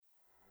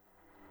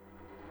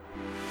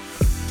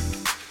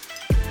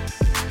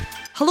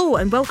Hello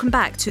and welcome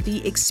back to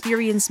The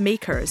Experience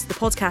Makers, the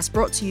podcast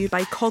brought to you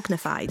by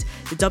Cognified,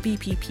 the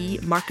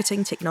WPP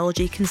marketing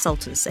technology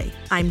consultancy.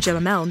 I'm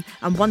Gemma Milne,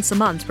 and once a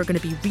month we're going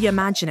to be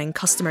reimagining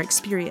customer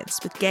experience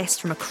with guests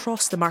from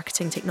across the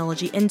marketing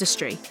technology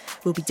industry.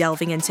 We'll be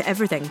delving into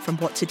everything from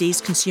what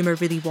today's consumer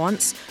really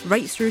wants,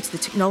 right through to the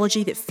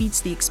technology that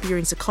feeds the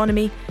experience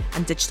economy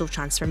and digital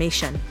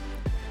transformation.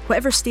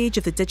 Whatever stage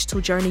of the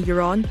digital journey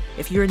you're on,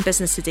 if you're in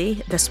business today,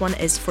 this one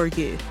is for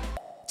you.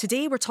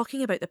 Today, we're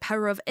talking about the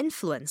power of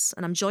influence,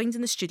 and I'm joined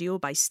in the studio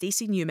by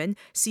Stacey Newman,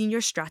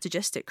 Senior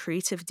Strategist at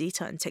creative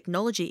data and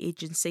technology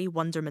agency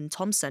Wunderman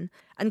Thompson,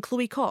 and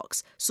Chloe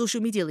Cox, Social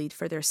Media Lead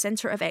for their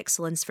Centre of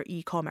Excellence for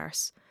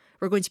E-commerce.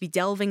 We're going to be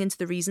delving into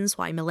the reasons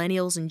why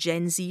millennials and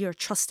Gen Z are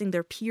trusting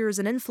their peers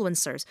and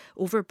influencers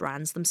over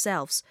brands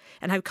themselves,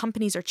 and how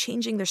companies are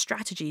changing their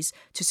strategies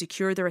to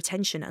secure their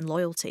attention and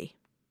loyalty.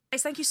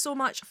 Guys, thank you so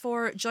much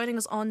for joining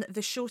us on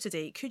the show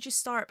today. Could you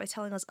start by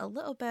telling us a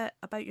little bit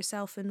about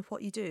yourself and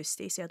what you do?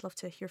 Stacey, I'd love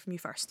to hear from you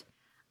first.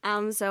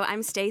 So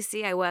I'm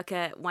Stacey. I work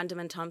at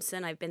Wunderman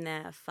Thompson. I've been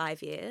there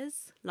 5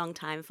 years, long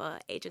time for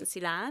agency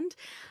land.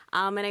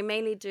 And I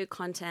mainly do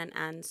content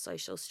and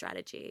social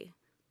strategy.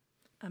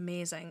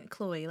 Amazing.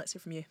 Chloe, let's hear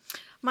from you.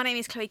 My name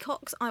is Chloe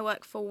Cox. I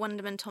work for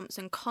Wunderman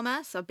Thompson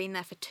Commerce. I've been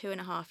there for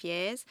 2.5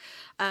 years.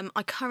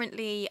 I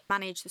currently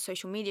manage the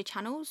social media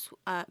channels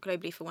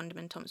globally for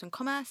Wunderman Thompson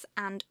Commerce,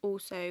 and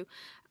also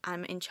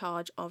am in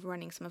charge of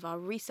running some of our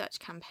research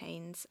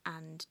campaigns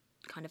and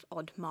kind of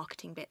odd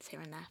marketing bits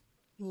here and there.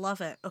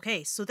 Love it.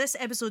 Okay, so this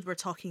episode we're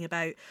talking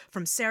about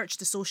from search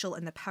to social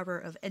and the power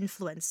of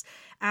influence.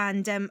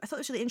 And I thought it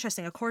was really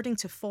interesting. According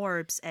to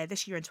Forbes,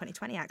 this year in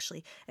 2020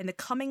 actually, in the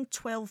coming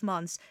 12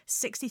 months,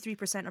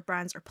 63% of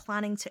brands are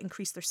planning to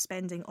increase their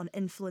spending on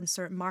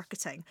influencer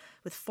marketing,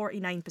 with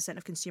 49%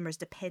 of consumers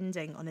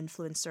depending on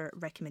influencer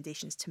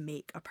recommendations to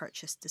make a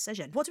purchase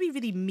decision. What do we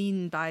really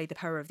mean by the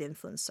power of the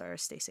influencer,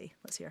 Stacey?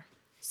 Let's hear.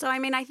 So,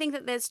 I think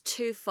that there's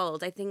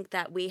twofold. I think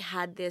that we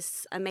had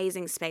this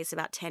amazing space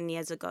about 10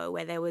 years ago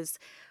where there was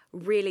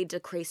really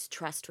decreased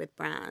trust with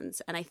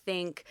brands. And I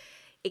think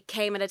it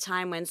came at a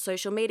time when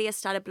social media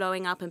started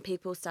blowing up and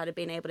people started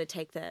being able to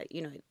take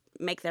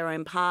make their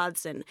own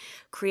paths and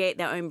create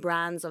their own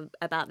brands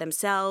about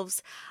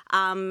themselves.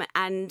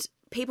 And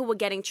people were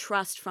getting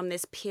trust from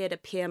this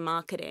peer-to-peer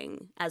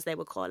marketing, as they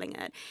were calling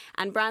it.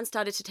 And brands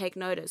started to take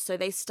notice. So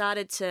they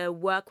started to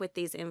work with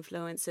these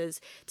influencers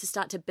to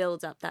start to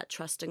build up that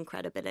trust and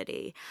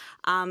credibility.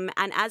 And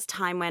as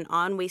time went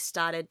on, we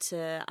started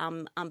to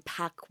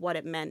unpack what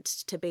it meant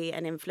to be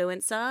an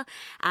influencer.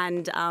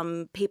 And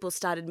people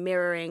started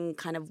mirroring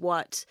kind of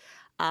what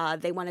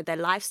they wanted their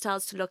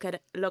lifestyles to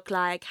look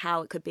like,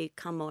 how it could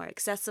become more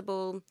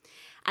accessible.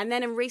 And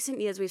then in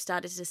recent years, we've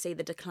started to see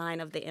the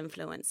decline of the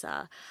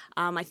influencer.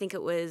 I think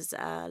it was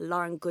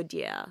Lauren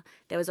Goodyear.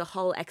 There was a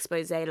whole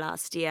expose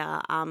last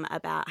year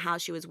about how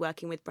she was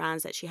working with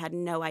brands that she had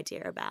no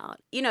idea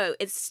about.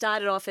 It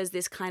started off as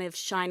this kind of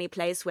shiny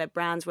place where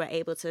brands were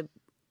able to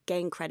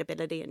gain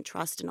credibility and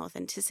trust and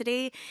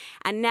authenticity.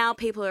 And now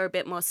people are a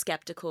bit more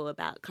skeptical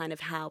about kind of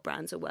how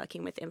brands are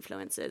working with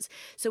influencers.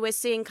 So we're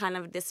seeing kind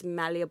of this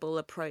malleable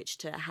approach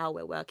to how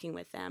we're working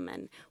with them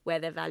and where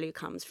their value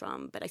comes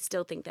from. But I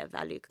still think their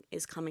value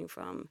is coming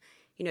from,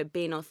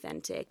 being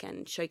authentic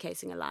and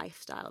showcasing a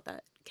lifestyle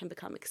that can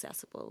become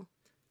accessible.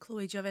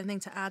 Chloe, do you have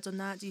anything to add on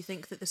that? Do you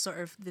think that the sort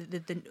of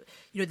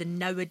the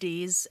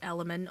nowadays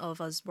element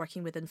of us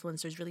working with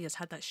influencers really has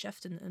had that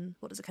shift, and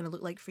what does it kind of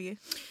look like for you?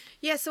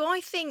 Yeah, so I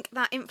think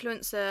that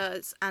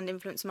influencers and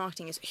influencer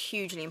marketing is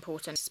hugely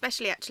important,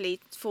 especially actually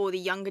for the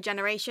younger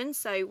generation.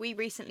 So we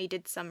recently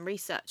did some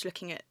research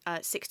looking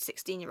at 6 to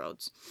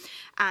 16-year-olds,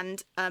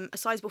 and a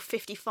sizable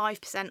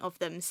 55% of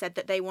them said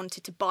that they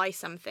wanted to buy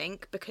something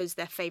because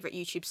their favourite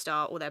YouTube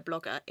star or their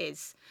blogger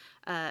is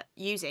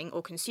using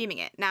or consuming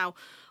it. Now,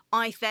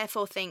 I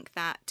therefore think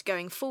that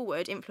going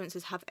forward,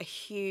 influencers have a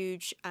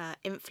huge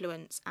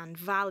influence and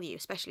value,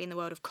 especially in the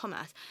world of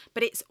commerce.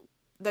 But it's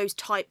those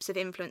types of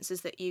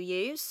influencers that you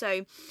use.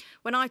 So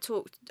when I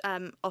talk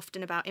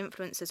often about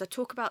influencers, I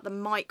talk about the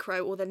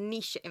micro or the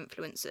niche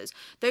influencers,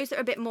 those that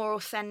are a bit more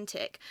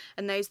authentic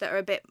and those that are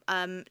a bit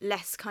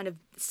less kind of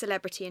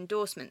celebrity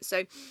endorsements.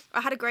 So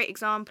I had a great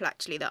example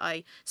actually that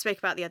I spoke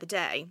about the other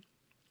day.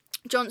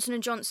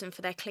 Johnson & Johnson,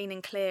 for their Clean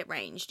and Clear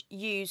range,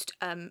 used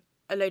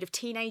a load of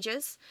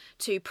teenagers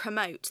to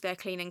promote their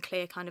Clean and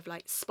Clear kind of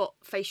like spot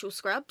facial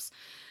scrubs.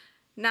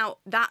 Now,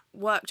 that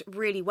worked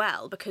really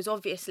well because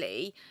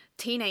obviously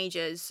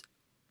teenagers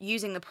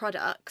using the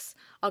products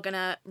are going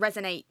to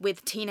resonate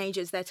with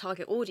teenagers, their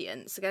target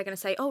audience. So they're going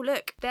to say, oh,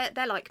 look, they're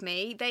like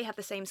me. They have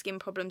the same skin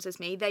problems as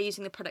me. They're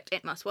using the product.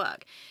 It must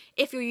work.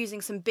 If you're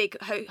using some big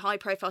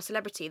high-profile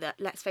celebrity that,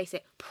 let's face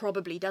it,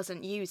 probably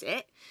doesn't use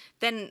it,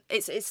 then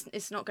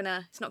it's not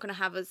gonna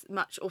have as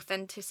much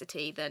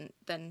authenticity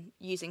than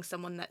using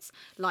someone that's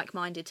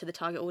like-minded to the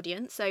target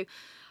audience. So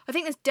I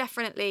think there's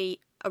definitely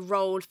a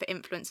role for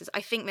influencers. I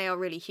think they are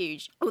really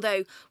huge.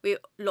 Although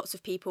lots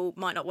of people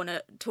might not want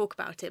to talk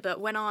about it, but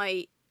when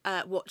I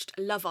watched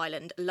Love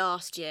Island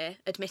last year,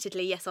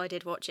 admittedly, yes, I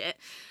did watch it,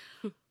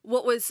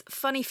 What was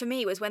funny for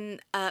me was when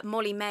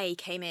Molly May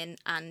came in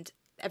and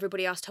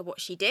everybody asked her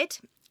what she did.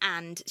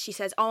 And she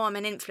says, oh, I'm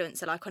an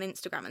influencer, like on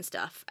Instagram and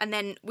stuff. And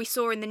then we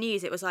saw in the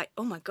news, it was like,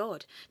 oh my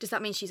God, does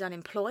that mean she's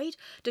unemployed?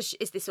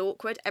 Is this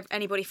awkward?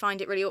 Anybody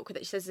find it really awkward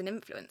that she says an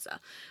influencer?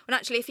 Well,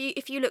 actually,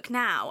 if you look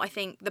now, I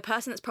think the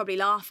person that's probably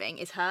laughing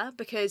is her,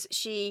 because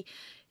she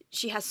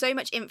has so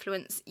much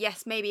influence.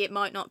 Yes, maybe it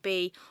might not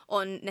be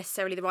on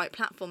necessarily the right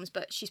platforms,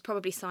 but she's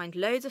probably signed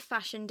loads of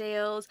fashion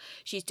deals.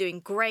 She's doing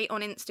great on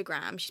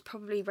Instagram. She's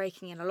probably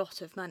raking in a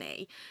lot of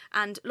money.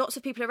 And lots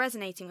of people are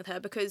resonating with her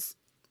because,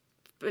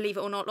 believe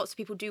it or not, lots of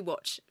people do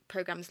watch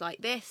programs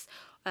like this,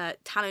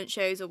 talent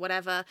shows or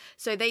whatever.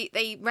 So they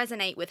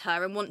resonate with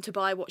her and want to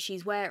buy what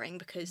she's wearing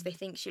because they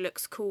think she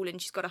looks cool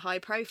and she's got a high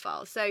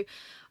profile. So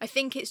I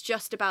think it's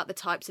just about the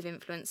types of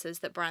influencers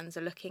that brands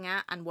are looking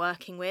at and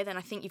working with. And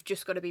I think you've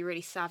just got to be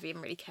really savvy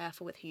and really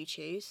careful with who you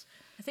choose.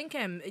 I think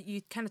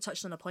you kind of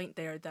touched on a point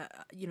there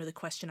that, the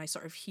question I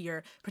sort of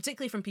hear,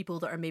 particularly from people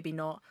that are maybe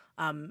not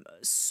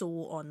so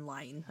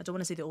online. I don't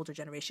want to say the older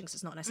generation because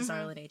it's not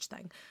necessarily an age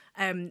thing.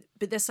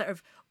 But this sort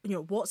of,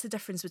 what's the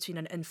difference between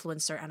an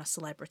influencer and a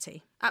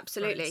celebrity?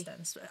 Absolutely.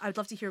 I'd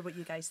love to hear what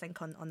you guys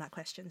think on that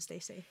question,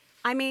 Stacey.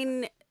 I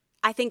mean,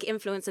 I think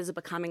influencers are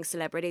becoming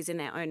celebrities in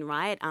their own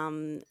right.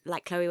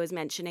 Like Chloe was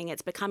mentioning,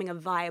 it's becoming a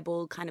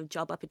viable kind of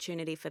job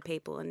opportunity for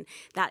people. And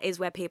that is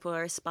where people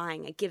are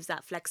aspiring. It gives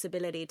that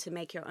flexibility to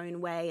make your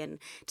own way and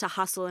to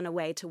hustle in a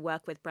way to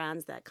work with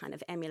brands that kind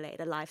of emulate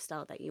a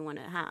lifestyle that you want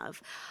to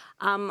have.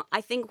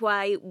 I think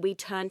why we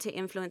turned to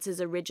influencers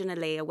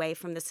originally away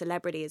from the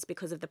celebrity is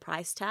because of the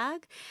price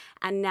tag.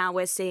 And now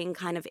we're seeing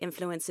kind of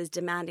influencers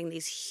demanding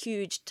these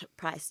huge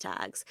price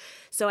tags.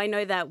 So I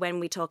know that when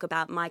we talk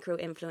about micro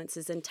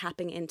influencers and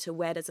tapping into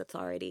where does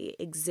authority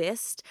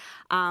exist,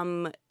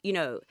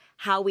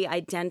 how we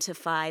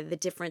identify the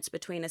difference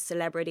between a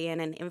celebrity and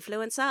an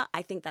influencer,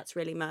 I think that's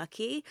really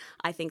murky.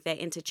 I think they're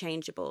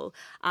interchangeable.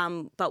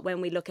 But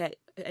when we look at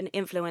an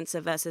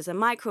influencer versus a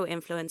micro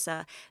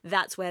influencer,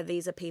 that's where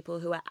these are people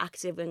who are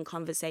active in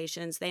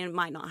conversations. They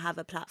might not have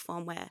a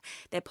platform where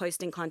they're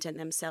posting content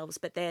themselves,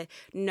 but they're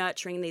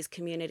nurturing these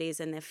communities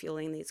and they're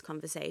fueling these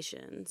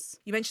conversations.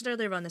 You mentioned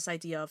earlier on this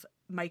idea of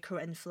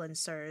micro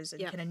influencers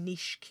and kind of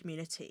niche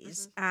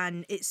communities.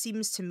 And it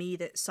seems to me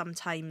that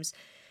sometimes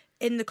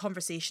in the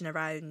conversation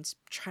around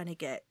trying to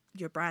get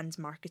your brand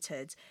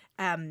marketed,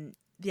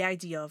 the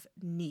idea of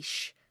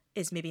niche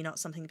is maybe not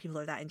something that people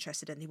are that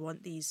interested in. They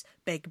want these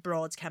big,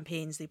 broad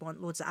campaigns. They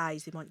want loads of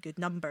eyes. They want good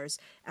numbers.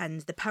 And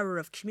the power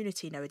of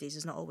community nowadays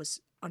is not always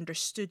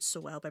understood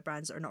so well by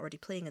brands that are not already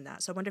playing in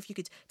that. So I wonder if you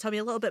could tell me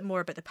a little bit more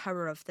about the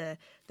power of the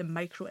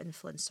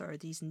micro-influencer or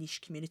these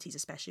niche communities,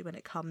 especially when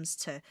it comes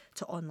to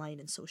online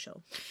and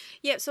social.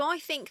 Yeah, so I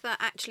think that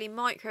actually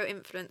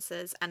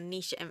micro-influencers and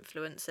niche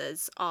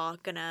influencers are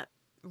going to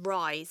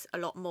rise a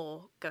lot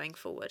more going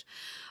forward.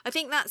 I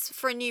think that's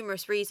for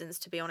numerous reasons,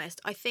 to be honest.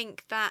 I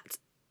think that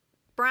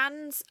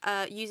brands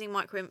using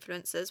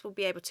micro-influencers will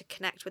be able to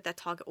connect with their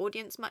target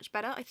audience much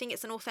better. I think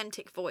it's an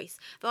authentic voice.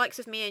 The likes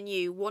of Me and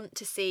You want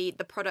to see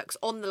the products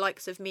on the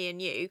likes of Me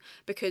and You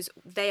because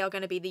they are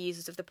going to be the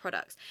users of the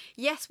products.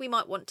 Yes, we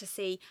might want to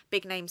see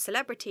big name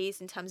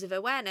celebrities in terms of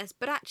awareness,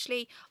 but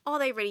actually, are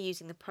they really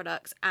using the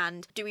products,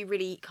 and do we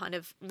really kind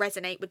of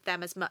resonate with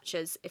them as much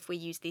as if we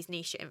use these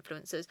niche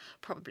influencers?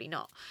 Probably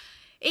not.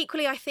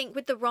 Equally, I think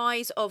with the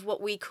rise of what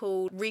we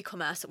call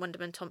re-commerce at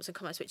Wunderman Thompson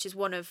Commerce, which is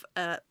one of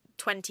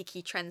 20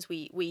 key trends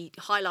we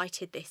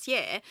highlighted this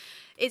year,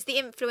 is the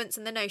influence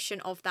and the notion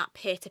of that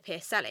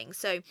peer-to-peer selling.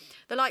 So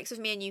the likes of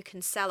Me and You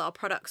can sell our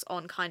products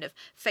on kind of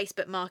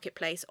Facebook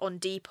Marketplace, on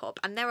Depop,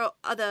 and there are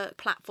other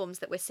platforms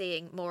that we're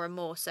seeing more and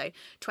more. So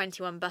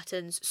 21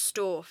 Buttons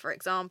Store, for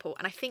example.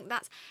 And I think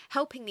that's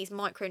helping these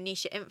micro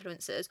niche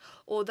influencers,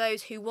 or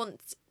those who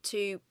want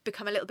to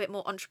become a little bit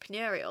more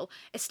entrepreneurial,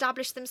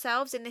 establish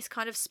themselves in this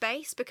kind of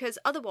space, because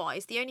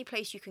otherwise the only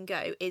place you can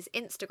go is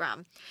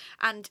Instagram.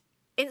 And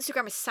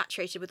Instagram is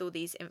saturated with all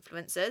these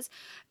influencers.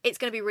 It's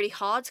going to be really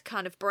hard to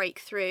kind of break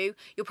through.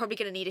 You're probably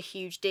going to need a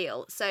huge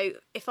deal. So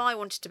if I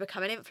wanted to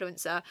become an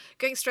influencer,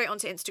 going straight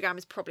onto Instagram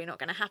is probably not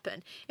going to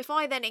happen. If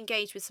I then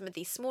engage with some of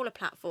these smaller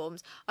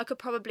platforms, I could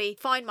probably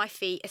find my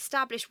feet,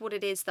 establish what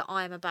it is that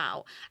I am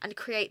about, and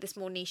create this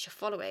more niche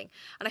following.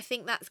 And I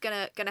think that's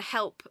going to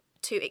help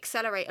to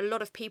accelerate a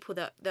lot of people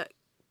that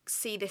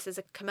see this as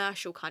a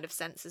commercial kind of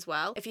sense as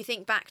well. If you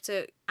think back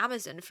to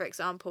Amazon, for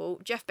example,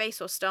 Jeff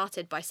Bezos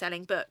started by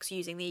selling books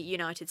using the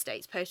United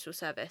States Postal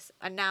Service,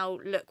 and now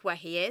look where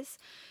he is.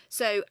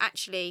 So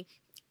actually,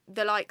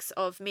 the likes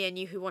of Me and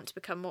You who want to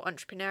become more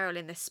entrepreneurial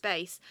in this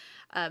space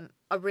are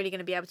really going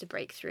to be able to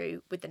break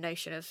through with the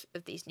notion of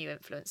these new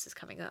influencers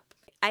coming up.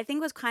 I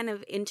think what's kind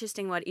of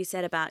interesting what you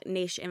said about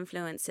niche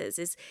influencers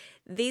is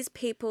these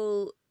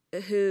people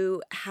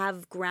who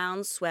have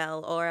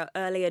groundswell or are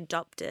early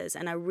adopters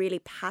and are really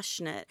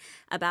passionate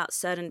about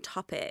certain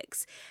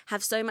topics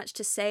have so much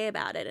to say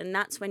about it. And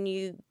that's when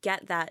you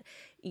get that,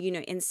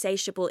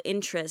 insatiable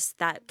interest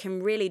that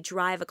can really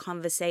drive a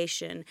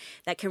conversation,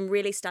 that can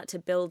really start to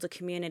build a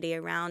community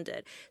around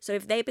it. So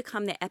if they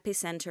become the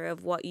epicenter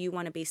of what you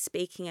want to be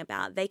speaking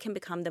about, they can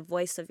become the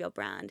voice of your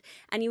brand.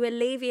 And you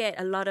alleviate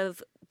a lot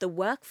of the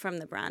work from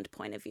the brand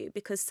point of view,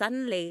 because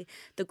suddenly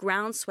the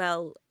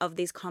groundswell of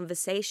these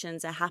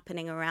conversations are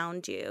happening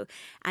around you,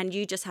 and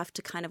you just have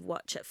to kind of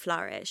watch it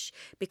flourish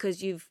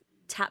because you've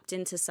tapped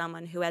into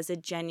someone who has a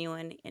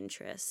genuine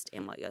interest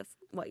in what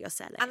you're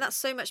selling. And that's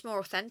so much more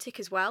authentic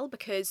as well,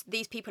 because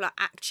these people are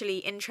actually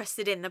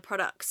interested in the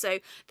product. So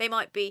they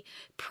might be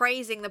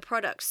praising the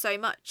product so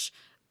much,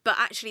 but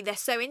actually they're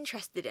so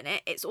interested in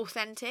it, it's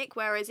authentic.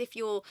 Whereas if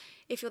you're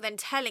then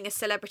telling a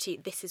celebrity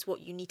this is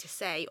what you need to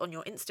say on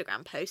your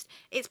Instagram post,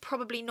 it's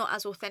probably not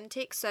as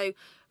authentic. So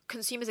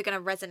consumers are going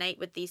to resonate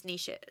with these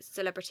niche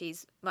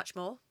celebrities much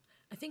more.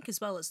 I think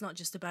as well, it's not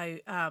just about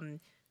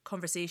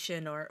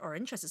conversation or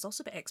interest, it's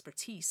also about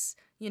expertise.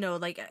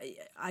 Like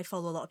I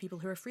follow a lot of people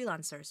who are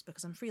freelancers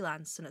because I'm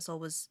freelance, and it's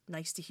always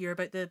nice to hear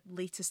about the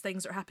latest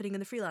things that are happening in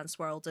the freelance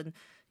world. And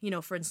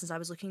for instance, I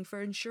was looking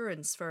for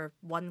insurance for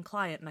one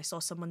client, and I saw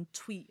someone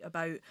tweet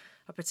about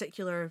a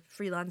particular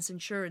freelance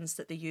insurance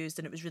that they used,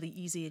 and it was really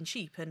easy and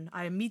cheap, and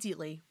I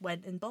immediately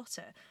went and bought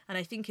it. And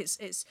I think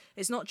it's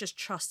not just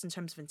trust in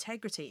terms of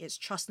integrity, it's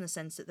trust in the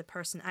sense that the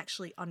person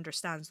actually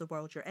understands the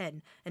world you're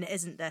in, and it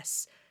isn't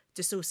this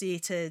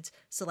dissociated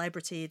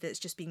celebrity that's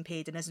just being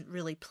paid and isn't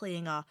really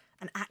playing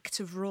an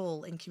active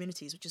role in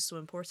communities, which is so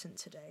important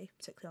today,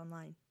 particularly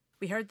online.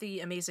 We heard the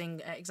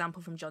amazing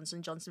example from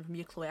Johnson & Johnson from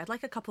you, Chloe. I'd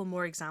like a couple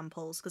more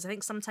examples, because I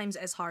think sometimes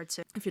it is hard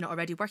to, if you're not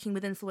already working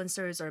with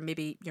influencers, or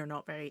maybe you're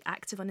not very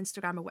active on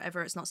Instagram or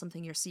whatever, it's not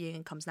something you're seeing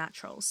and comes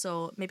natural.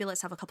 So maybe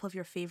let's have a couple of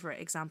your favourite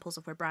examples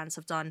of where brands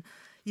have done,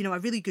 a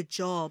really good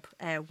job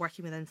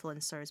working with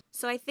influencers.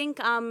 So I think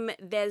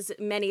there's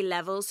many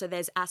levels. So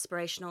there's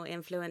aspirational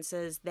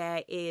influencers,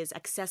 there is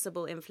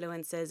accessible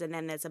influencers, and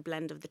then there's a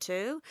blend of the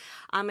two.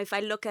 If I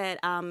look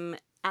at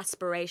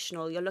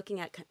aspirational, you're looking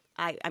at,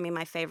 I mean,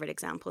 my favorite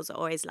examples are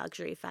always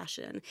luxury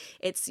fashion.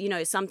 It's,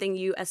 something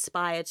you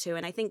aspire to.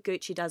 And I think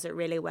Gucci does it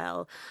really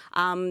well.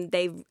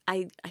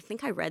 I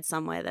think I read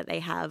somewhere that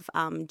they have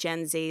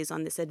Gen Zs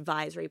on this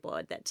advisory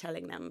board that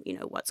telling them,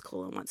 what's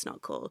cool and what's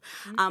not cool.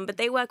 But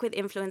they work with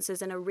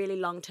influencers on a really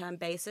long-term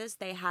basis.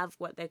 They have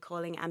what they're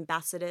calling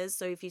ambassadors.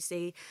 So if you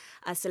see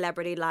a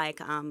celebrity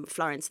like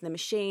Florence and the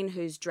Machine,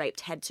 who's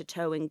draped head to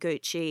toe in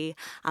Gucci,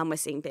 we're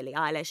seeing Billie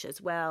Eilish as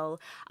well.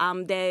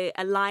 They're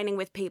aligning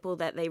with people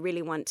that they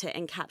really want to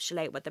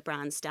encapsulate what the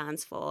brand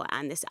stands for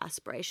and this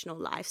aspirational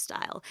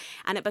lifestyle.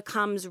 And it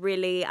becomes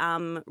really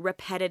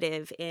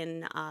repetitive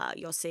in,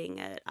 you're seeing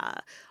it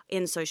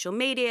in social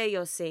media,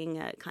 you're seeing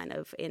it kind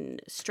of in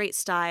street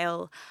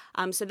style.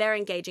 So they're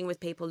engaging with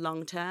people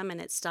long term,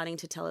 and it's starting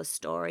to tell a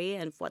story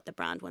of what the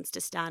brand wants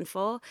to stand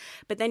for.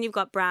 But then you've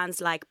got brands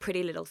like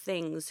Pretty Little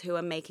Things who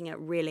are making it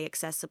really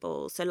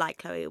accessible. So like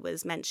Chloe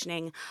was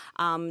mentioning,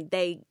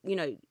 they,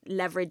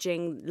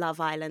 leveraging Love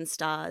Island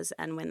stars,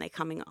 and when they're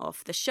coming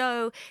off the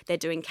show, they're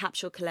doing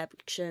capsule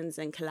collections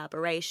and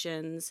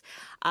collaborations.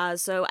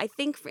 So I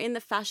think in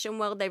the fashion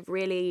world, they've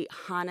really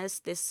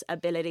harnessed this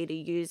ability to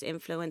use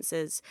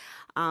influencers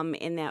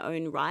in their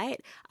own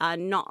right,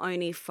 not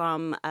only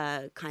from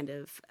a kind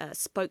of a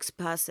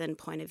spokesperson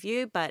point of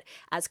view, but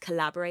as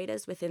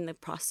collaborators within the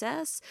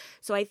process.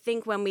 So I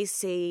think when we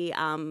see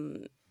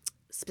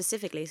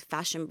specifically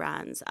fashion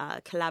brands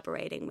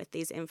collaborating with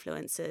these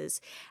influencers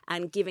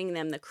and giving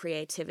them the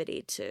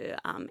creativity to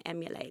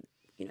emulate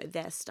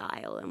their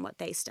style and what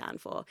they stand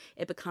for,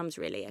 it becomes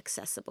really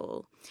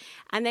accessible.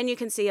 And then you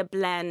can see a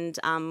blend.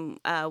 One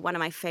of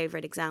my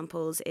favorite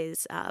examples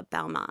is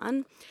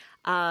Balmain.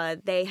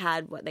 They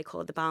had what they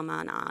call the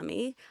Balmain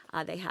Army.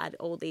 They had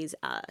all these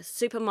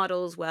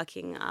supermodels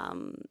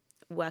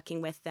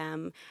working with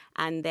them,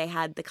 and they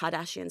had the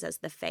Kardashians as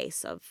the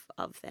face of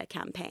their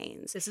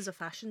campaigns. This is a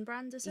fashion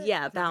brand, is it?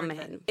 Yeah,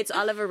 Balmain. It's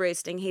Oliver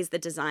Roosting. He's the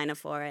designer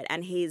for it,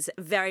 and he's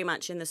very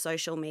much in the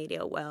social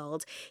media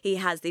world. He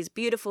has these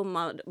beautiful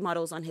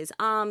models on his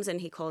arms, and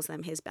he calls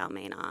them his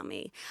Balmain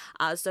Army.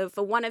 So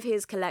for one of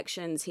his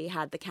collections, he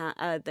had the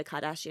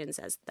Kardashians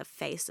as the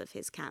face of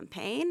his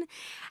campaign.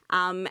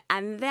 And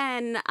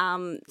then,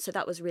 so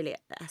that was really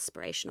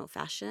aspirational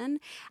fashion.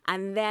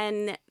 And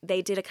then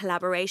they did a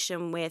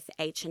collaboration with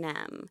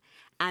H&M,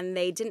 and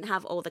they didn't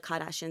have all the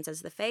Kardashians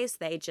as the face.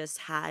 They just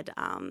had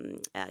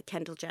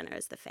Kendall Jenner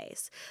as the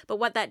face. But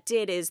what that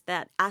did is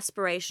that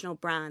aspirational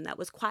brand that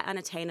was quite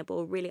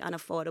unattainable, really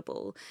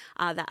unaffordable,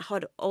 that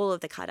had all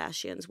of the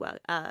Kardashians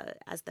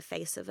as the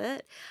face of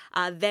it,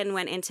 then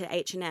went into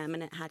H&M,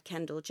 and it had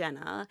Kendall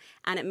Jenner,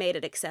 and it made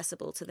it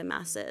accessible to the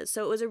masses.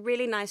 So it was a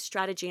really nice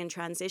strategy and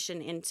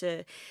transition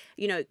into,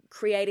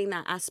 creating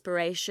that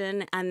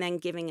aspiration and then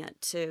giving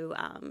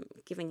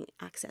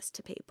access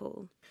to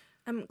people.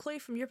 Chloe,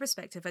 from your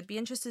perspective, I'd be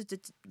interested to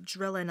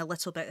drill in a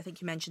little bit. I think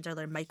you mentioned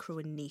earlier micro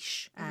and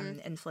niche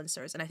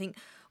influencers. And I think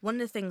one of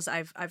the things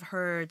I've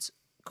heard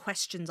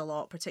questioned a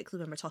lot,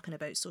 particularly when we're talking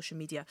about social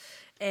media,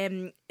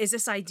 is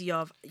this idea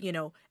of,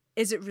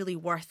 is it really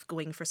worth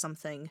going for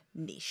something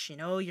niche? You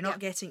know, you're not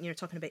getting, you're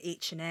talking about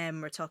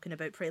H&M, we're talking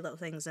about Pretty Little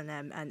Things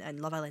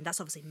and Love Island.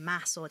 That's obviously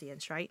mass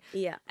audience, right?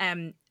 Yeah.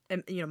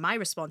 You know, my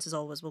response is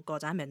always, well,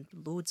 God, I'm in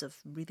loads of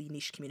really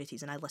niche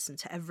communities and I listen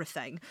to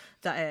everything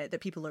that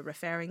people are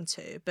referring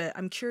to. But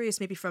I'm curious,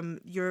 maybe from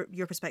your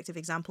perspective,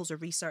 examples or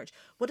research,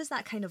 what does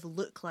that kind of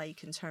look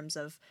like in terms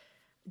of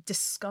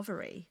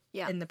discovery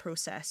in the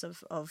process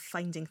of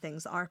finding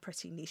things that are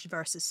pretty niche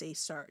versus, say,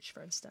 search,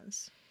 for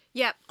instance?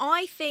 Yeah,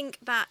 I think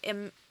that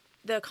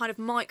the kind of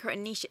micro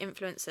and niche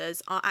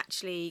influencers are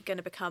actually going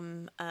to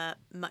become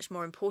much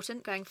more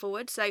important going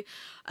forward. So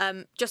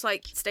just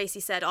like Stacey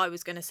said, I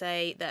was going to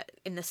say that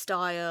in the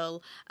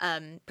style,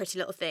 Pretty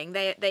Little Thing,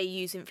 they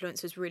use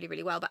influencers really,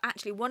 really well. But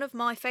actually one of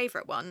my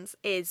favourite ones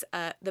is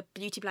the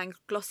Beauty Blend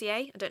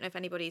Glossier. I don't know if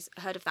anybody's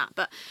heard of that,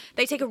 but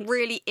they take a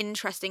really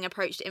interesting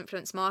approach to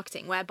influence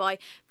marketing whereby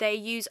they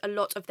use a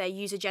lot of their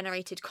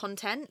user-generated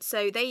content.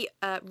 So they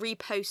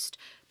repost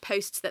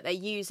posts that their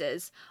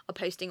users are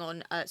posting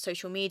on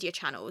social media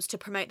channels to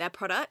promote their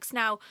products.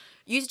 Now,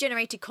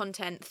 user-generated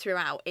content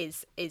throughout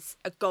is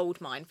a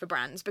goldmine for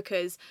brands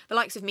because the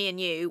likes of me and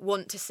you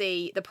want to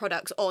see the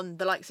products on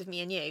the likes of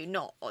me and you,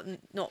 not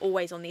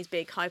always on these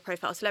big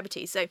high-profile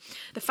celebrities. So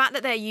the fact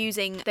that they're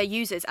using their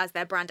users as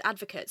their brand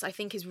advocates, I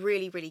think is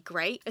really, really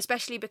great,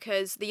 especially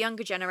because the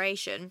younger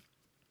generation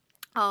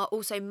are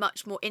also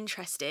much more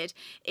interested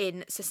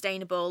in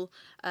sustainable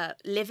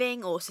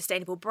living or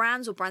sustainable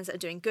brands or brands that are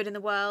doing good in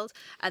the world,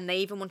 and they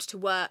even wanted to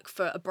work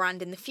for a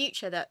brand in the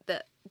future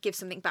that gives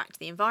something back to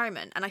the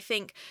environment. And I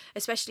think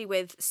especially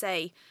with,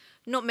 say,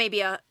 not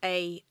maybe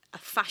a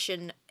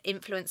fashion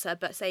influencer,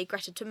 but say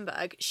Greta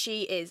Thunberg,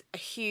 she is a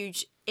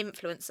huge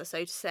influencer,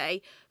 so to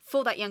say,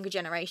 for that younger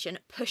generation,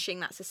 pushing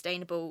that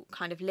sustainable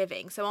kind of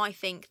living. So I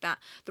think that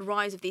the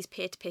rise of these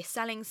peer-to-peer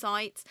selling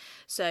sites,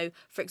 so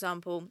for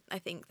example, I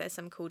think there's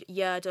some called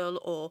Yerdle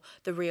or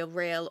The Real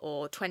Real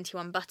or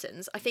 21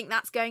 Buttons, I think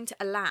that's going to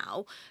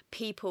allow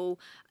people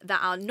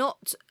that are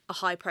not a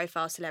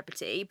high-profile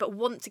celebrity but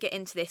want to get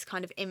into this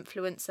kind of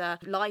influencer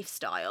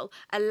lifestyle,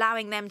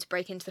 allowing them to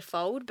break into the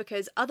fold,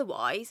 because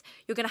otherwise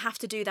you're going to have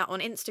to do that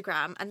on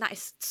Instagram, and that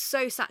is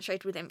so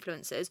saturated with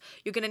influencers.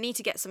 You're going to need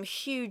to get some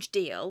huge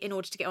deal in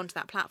order to get onto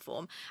that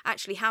platform.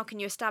 Actually, how can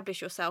you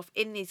establish yourself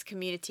in these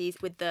communities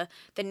with the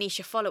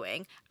niche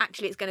following?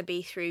 Actually, it's going to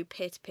be through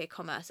peer-to-peer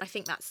commerce. I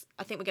think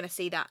we're going to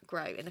see that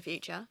grow in the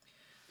future.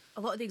 A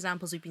lot of the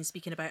examples we've been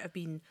speaking about have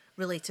been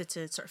related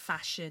to sort of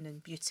fashion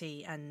and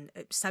beauty, and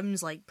it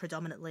sounds like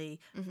predominantly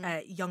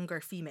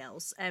younger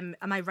females. Am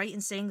I right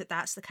in saying that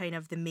that's the kind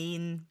of the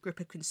main group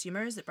of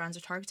consumers that brands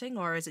are targeting,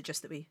 or is it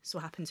just that we so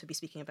happen to be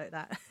speaking about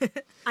that?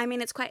 I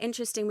mean, it's quite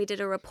interesting. We did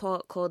a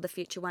report called the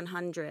Future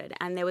 100,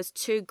 and there was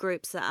two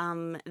groups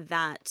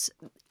that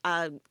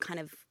are kind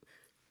of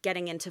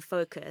getting into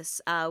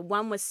focus.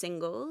 One was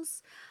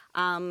singles.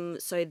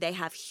 So they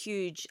have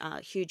huge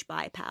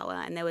buy power.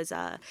 And there was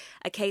a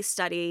case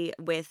study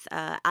with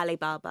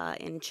Alibaba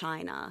in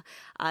China.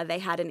 They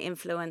had an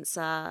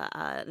influencer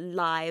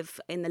live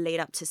in the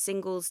lead up to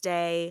Singles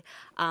Day.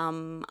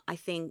 I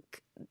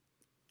think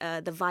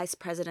the vice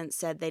president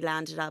said they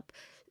landed up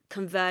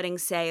converting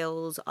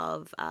sales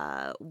of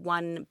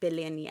 1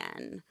 billion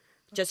yen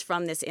just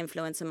from this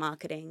influencer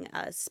marketing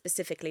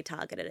specifically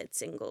targeted at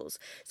singles.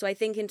 So I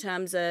think in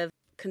terms of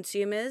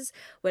consumers,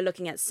 we're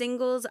looking at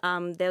singles.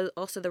 There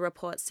also, the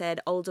report said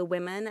older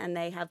women, and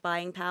they have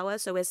buying power.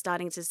 So we're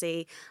starting to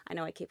see, I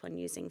know I keep on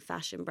using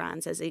fashion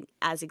brands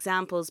as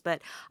examples,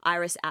 but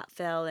Iris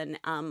Apfel and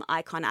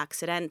Icon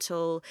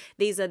Accidental,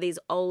 these are these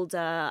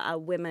older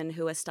women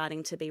who are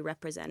starting to be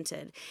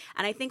represented.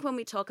 And I think when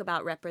we talk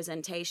about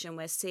representation,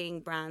 we're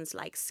seeing brands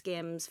like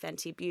Skims,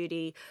 Fenty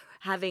Beauty,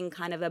 having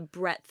kind of a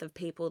breadth of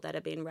people that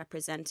are being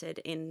represented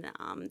in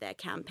their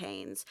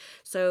campaigns.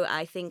 So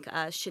I think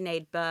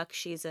Sinead Burke,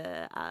 she's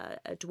a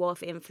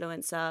dwarf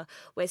influencer.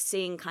 We're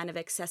seeing kind of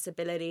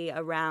accessibility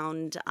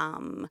around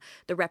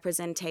the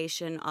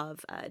representation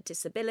of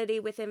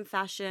disability within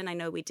fashion. I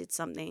know we did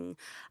something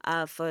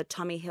for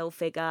Tommy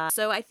Hilfiger.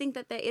 So I think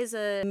that there is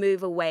a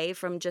move away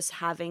from just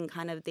having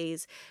kind of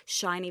these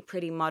shiny,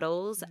 pretty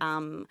models.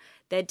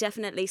 There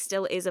definitely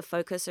still is a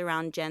focus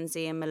around Gen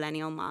Z and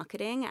millennial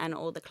marketing, and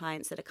all the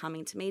clients that are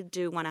coming to me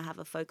do want to have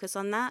a focus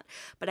on that.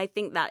 But I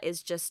think that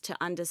is just to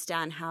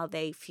understand how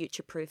they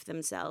future-proof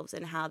themselves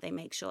and how they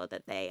make sure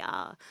that they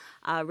are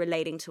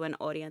relating to an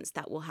audience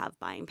that will have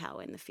buying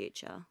power in the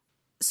future.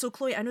 So,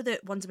 Chloe, I know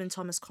that Wunderman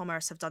Thomas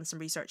Commerce have done some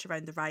research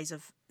around the rise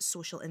of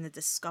social in the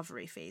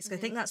discovery phase. Mm-hmm. I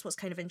think that's what's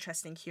kind of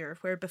interesting here,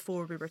 where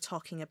before we were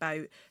talking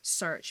about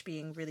search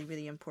being really,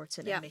 really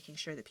important and making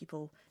sure that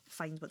people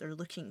find what they're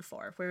looking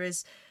for.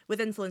 Whereas with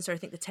influencer, I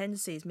think the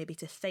tendency is maybe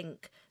to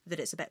think that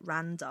it's a bit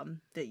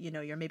random, that, you know,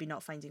 you're maybe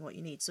not finding what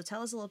you need. So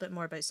tell us a little bit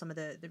more about some of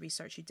the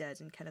research you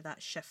did and kind of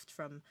that shift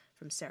from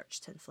search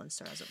to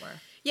influencer, as it were.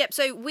 Yep,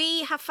 so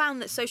we have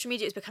found that social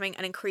media is becoming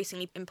an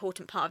increasingly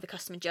important part of the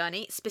customer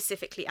journey,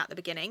 specifically at the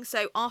beginning. beginning.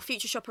 So our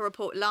Future Shopper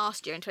report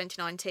last year in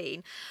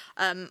 2019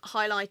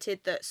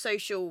 highlighted that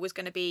social was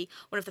going to be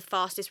one of the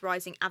fastest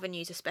rising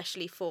avenues,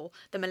 especially for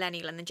the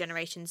millennial and the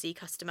Generation Z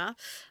customer.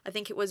 I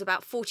think it was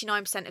about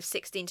 49% of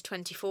 16 to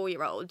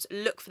 24-year-olds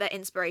look for their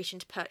inspiration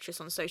to purchase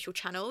on social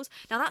channels.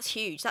 Now that's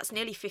huge. That's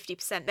nearly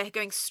 50%. They're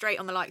going straight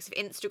on the likes of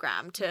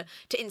Instagram to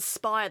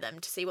inspire them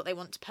to see what they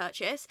want to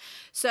purchase.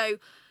 So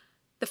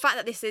the fact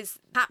that this is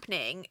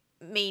happening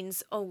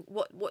means,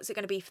 what's it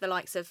going to be for the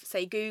likes of,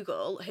 say,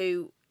 Google,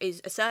 who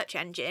is a search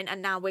engine,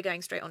 and now we're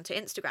going straight onto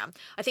Instagram.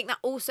 I think that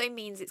also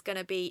means it's going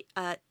to be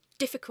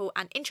difficult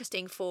and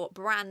interesting for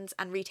brands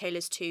and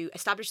retailers to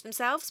establish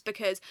themselves,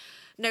 because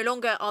no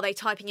longer are they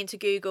typing into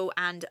Google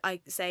and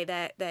I say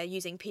they're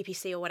using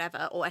PPC or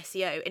whatever, or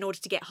SEO, in order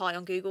to get high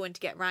on Google and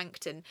to get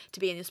ranked and to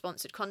be in your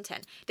sponsored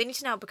content. They need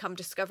to now become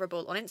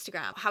discoverable on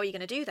Instagram. How are you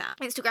going to do that?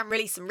 Instagram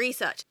released some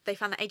research. They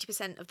found that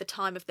 80% of the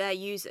time of their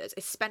users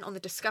is spent on the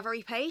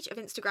discovery page of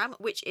Instagram,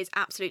 which is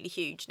absolutely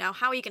huge. Now,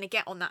 how are you going to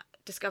get on that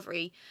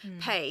discovery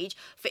page?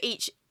 For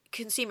each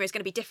consumer is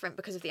going to be different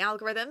because of the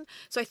algorithm.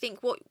 So I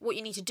think what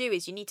you need to do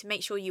is you need to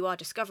make sure you are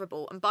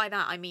discoverable, and by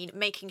that I mean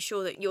making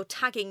sure that you're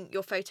tagging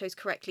your photos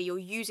correctly, you're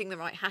using the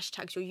right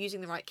hashtags, you're using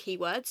the right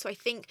keywords. So I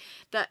think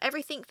that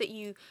everything that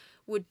you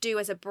would do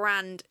as a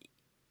brand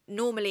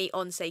normally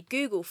on, say,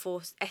 Google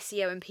for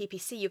SEO and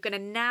PPC, you're going to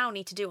now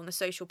need to do on the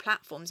social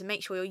platforms, and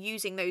make sure you're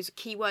using those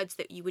keywords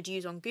that you would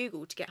use on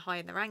Google to get high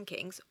in the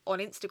rankings on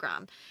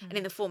Instagram and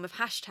in the form of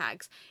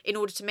hashtags, in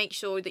order to make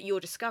sure that you're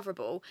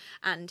discoverable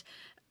and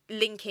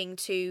linking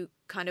to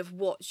kind of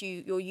what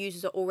your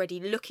users are already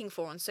looking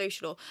for on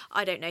social. Or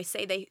I don't know,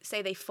 say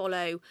they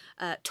follow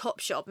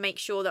Topshop, make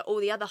sure that all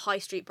the other high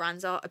street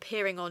brands are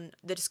appearing on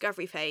the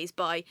discovery phase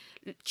by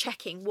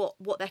checking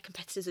what their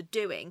competitors are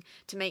doing,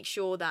 to make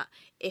sure that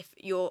if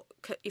your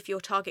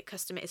target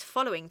customer is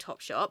following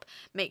Topshop,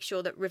 make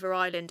sure that River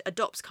Island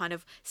adopts kind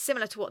of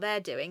similar to what they're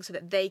doing, so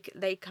that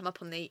they come up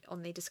on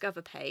the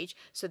discover page,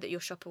 so that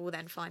your shopper will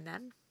then find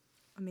them.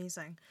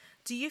 Amazing.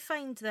 Do you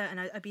find that, and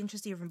I'd be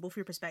interested to hear from both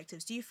your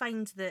perspectives, do you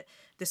find that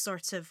the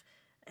sort of,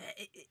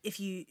 if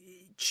you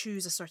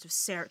choose a sort of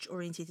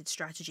search-orientated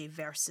strategy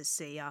versus,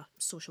 say, a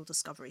social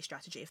discovery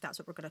strategy, if that's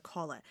what we're going to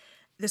call it,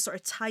 the sort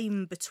of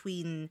time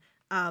between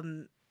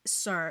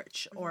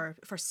search or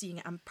for seeing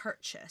it and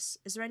purchase,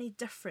 is there any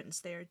difference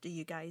there, do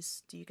you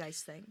guys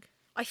think?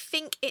 I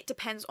think it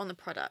depends on the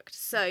product.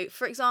 So,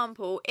 for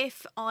example,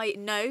 if I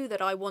know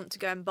that I want to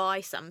go and buy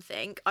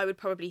something, I would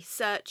probably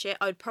search it.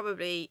 I would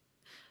probably,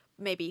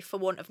 maybe for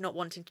want of not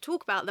wanting to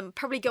talk about them,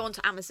 probably go onto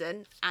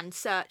Amazon and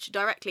search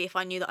directly. If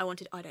I knew that I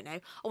wanted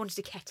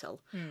a kettle.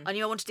 I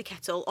knew I wanted a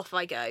kettle, off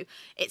I go.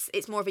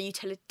 It's more of a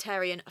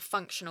utilitarian, a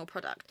functional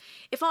product.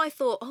 If I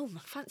thought, I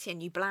fancy a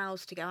new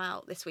blouse to go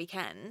out this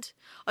weekend,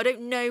 I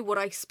don't know what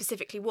I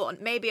specifically want.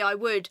 Maybe I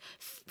would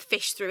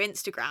fish through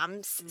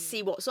Instagram,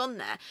 see what's on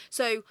there.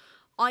 So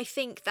I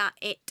think that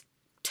it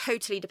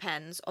totally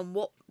depends on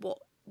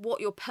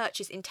what your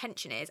purchase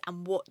intention is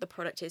and what the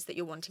product is that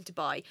you're wanting to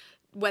buy,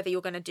 whether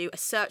you're going to do a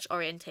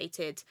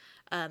search-orientated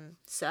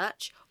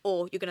search,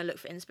 or you're going to look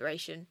for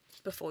inspiration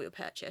before your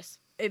purchase.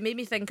 It made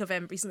me think of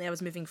recently I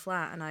was moving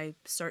flat and I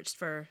searched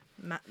for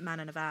man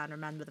in a van or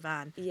man with a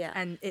van. Yeah.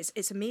 And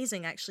it's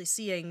amazing actually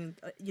seeing,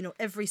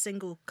 every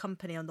single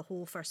company on the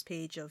whole first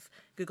page of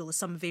Google is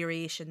some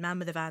variation,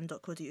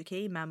 manwithavan.co.uk,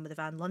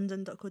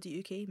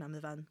 manwithavanlondon.co.uk,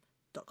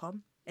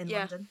 manwithavan.com in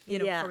London,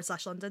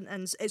 /London.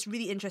 And it's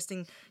really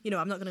interesting.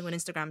 I'm not going to go on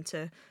Instagram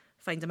to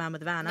find a man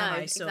with a van, am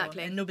I? So,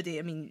 exactly. And nobody,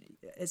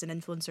 is an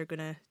influencer going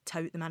to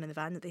tout the man in the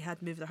van that they had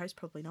moved their house?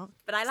 Probably not.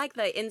 But I like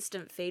the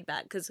instant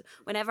feedback, because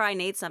whenever I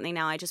need something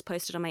now, I just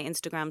post it on my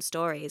Instagram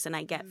stories and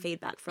I get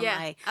feedback from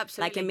my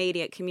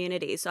immediate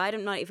community. So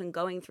I'm not even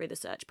going through the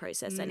search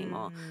process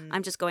anymore.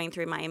 I'm just going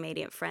through my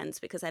immediate friends,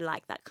 because I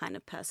like that kind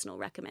of personal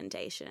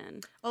recommendation.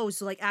 Oh,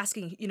 so like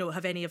asking,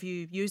 have any of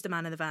you used a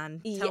man in the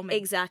van? Tell me.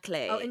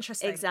 Exactly. Oh,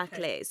 interesting.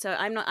 Exactly. Okay. So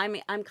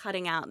I'm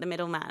cutting out the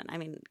middleman.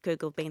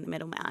 Google being the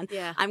middleman.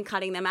 Yeah. I'm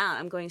cutting them out.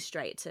 I'm going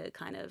straight to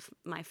kind of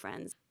my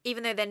friends.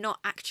 Even though they're not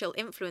actual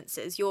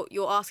influencers,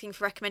 you're asking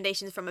for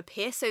recommendations from a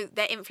peer, so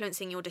they're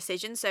influencing your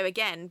decision. So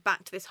again,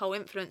 back to this whole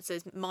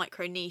influencers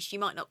micro niche, you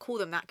might not call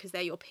them that because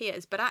they're your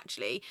peers, but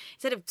actually,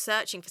 instead of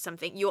searching for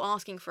something, you're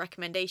asking for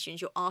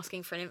recommendations, you're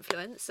asking for an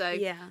influence. So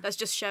that's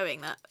just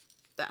showing that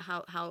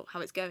how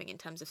it's going in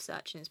terms of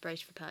search and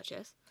inspiration for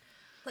purchase.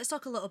 Let's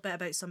talk a little bit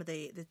about some of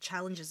the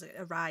challenges that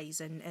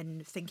arise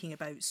in thinking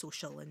about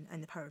social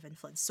and the power of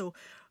influence. So,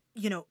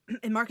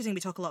 in marketing,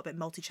 we talk a lot about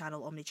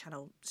multi-channel,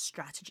 omni-channel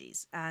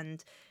strategies.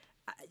 And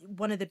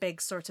one of the big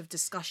sort of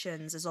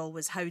discussions is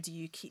always, how do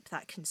you keep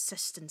that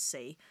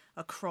consistency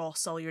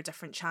across all your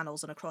different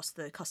channels and across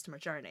the customer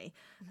journey?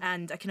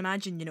 And I can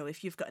imagine,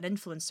 if you've got an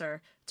influencer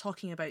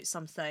talking about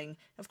something,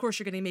 of course,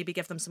 you're going to maybe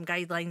give them some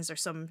guidelines or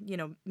some,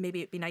 maybe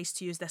it'd be nice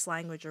to use this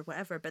language or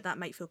whatever, but that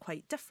might feel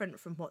quite different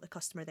from what the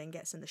customer then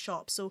gets in the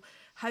shop. So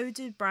how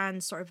do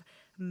brands sort of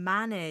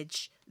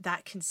manage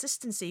that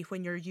consistency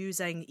when you're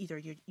using either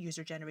your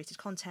user-generated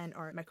content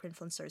or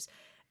micro-influencers?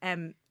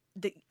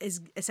 that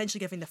is essentially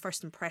giving the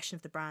first impression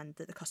of the brand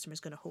that the customer is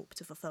going to hope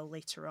to fulfill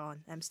later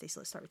on. Stacey,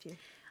 let's start with you.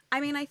 I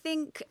mean, I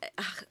think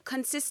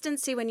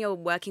consistency when you're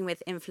working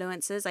with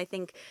influencers, I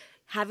think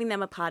having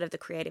them a part of the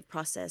creative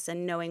process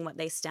and knowing what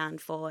they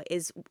stand for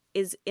is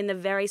in the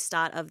very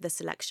start of the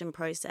selection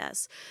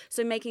process.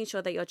 So making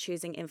sure that you're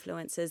choosing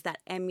influencers that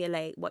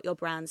emulate what your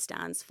brand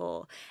stands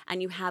for,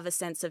 and you have a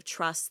sense of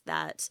trust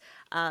that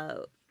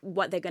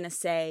what they're going to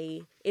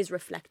say is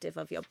reflective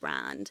of your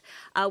brand.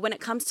 When it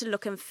comes to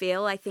look and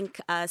feel, I think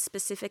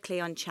specifically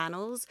on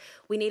channels,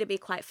 we need to be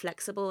quite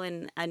flexible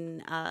in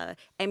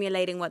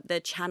emulating what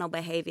the channel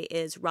behavior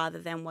is rather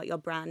than what your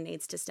brand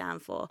needs to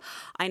stand for.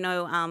 I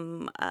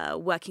know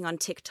working on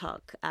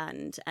TikTok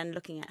and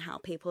looking at how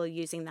people are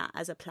using that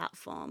as a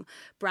platform,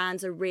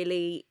 brands are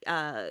really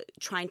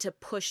trying to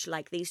push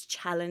like these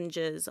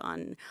challenges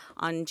on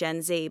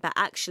Gen Z, but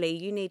actually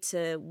you need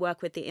to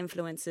work with the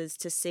influencers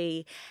to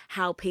see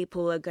how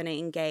people are going to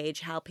engage,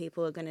 how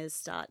people are going to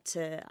start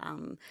to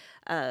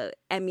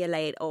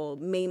emulate or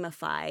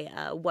memify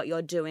what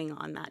you're doing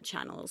on that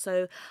channel.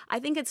 So I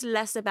think it's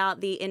less about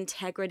the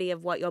integrity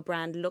of what your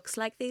brand looks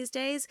like these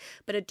days,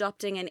 but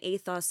adopting an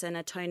ethos and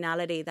a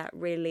tonality that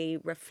really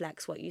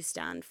reflects what you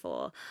stand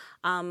for.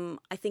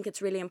 I think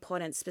it's really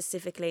important,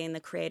 specifically in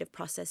the creative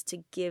process, to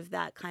give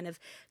that kind of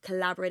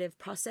collaborative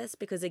process,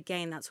 because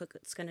again, that's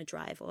what's going to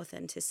drive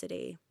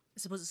authenticity. I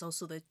suppose it's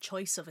also the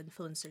choice of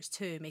influencers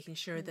too, making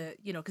sure that,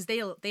 you know, because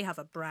they have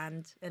a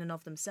brand in and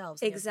of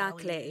themselves.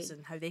 Exactly.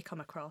 And how they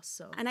come across.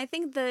 So. And I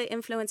think the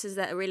influencers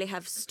that really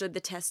have stood the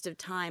test of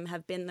time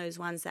have been those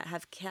ones that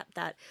have kept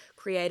that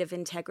creative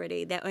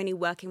integrity. They're only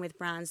working with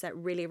brands that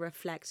really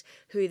reflect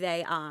who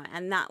they are.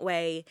 And that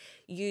way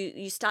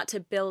you start to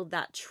build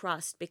that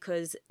trust,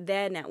 because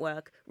their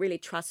network really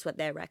trusts what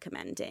they're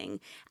recommending.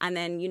 And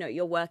then, you know,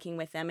 you're working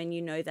with them and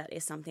you know that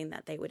is something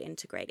that they would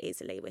integrate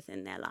easily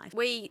within their life.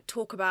 We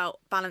talk about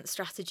balanced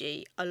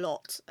strategy a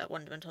lot at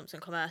Wunderman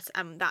Thompson Commerce,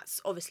 and that's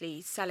obviously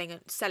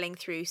selling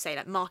through, say,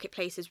 like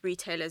marketplaces,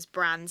 retailers,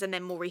 brands, and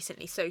then more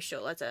recently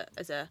social as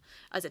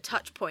a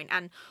touch point.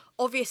 And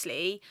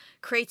obviously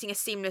creating a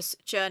seamless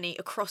journey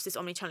across this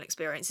omnichannel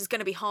experience is going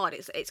to be hard.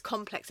 It's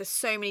complex. There's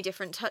so many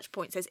different touch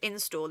points. There's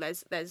in-store,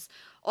 there's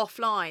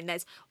offline,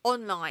 there's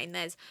online,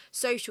 there's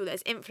social,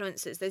 there's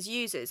influencers, there's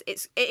users.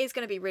 It is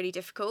going to be really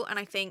difficult. And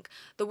I think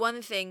the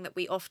one thing that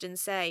we often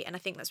say, and I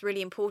think that's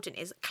really important,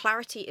 is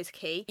clarity is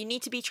key. You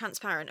need to be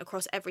transparent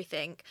across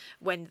everything,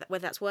 whether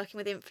that's working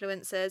with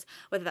influencers,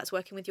 whether that's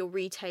working with your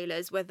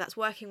retailers, whether that's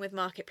working with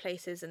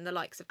marketplaces and the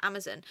likes of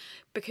Amazon,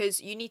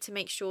 because you need to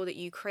make sure that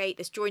you create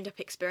this joined up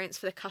experience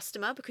for the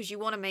customer, because you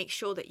want to make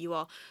sure that you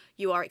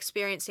are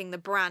experiencing the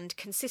brand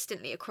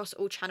consistently across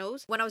all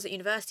channels. When I was at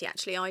university,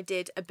 actually, I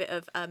did a bit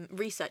of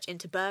research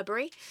into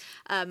Burberry,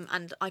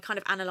 and I kind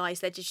of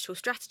analysed their digital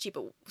strategy.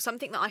 But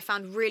something that I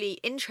found really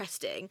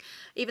interesting,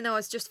 even though I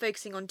was just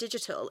focusing on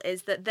digital,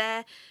 is that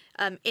their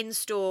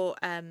in-store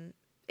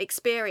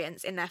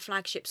experience in their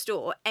flagship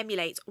store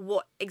emulates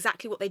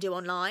exactly what they do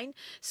online.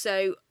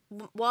 So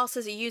whilst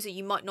as a user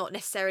you might not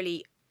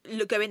necessarily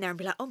go in there and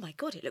be like, oh my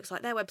god, it looks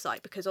like their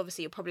website, because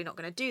obviously you're probably not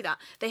going to do that.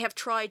 They have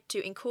tried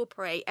to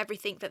incorporate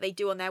everything that they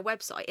do on their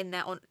website in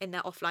their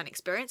offline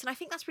experience, and I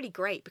think that's really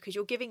great, because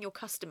you're giving your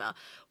customer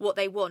what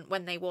they want,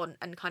 when they want,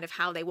 and kind of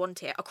how they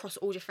want it across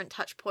all different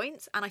touch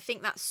points. And I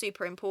think that's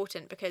super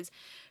important, because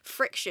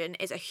friction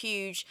is a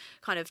huge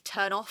kind of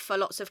turn off for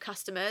lots of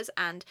customers.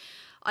 And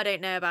I don't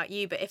know about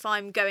you, but if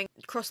I'm going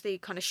across the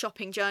kind of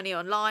shopping journey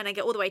online, I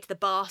get all the way to the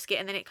basket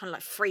and then it kind of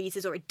like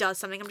freezes or it does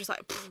something, I'm just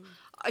like,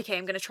 okay,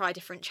 I'm going to try a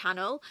different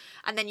channel,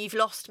 and then you've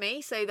lost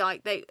me. So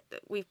like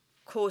we've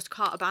caused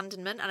cart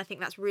abandonment, and I think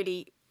that's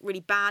really, really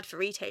bad for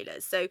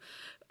retailers. So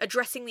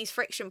addressing these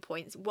friction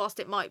points, whilst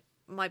it might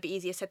be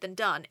easier said than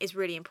done, is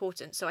really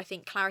important. So I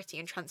think clarity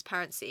and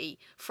transparency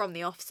from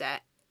the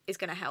offset is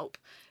going to help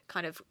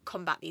kind of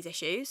combat these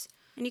issues.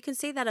 And you can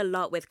see that a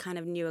lot with kind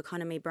of new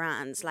economy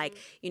brands like,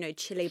 you know,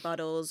 Chili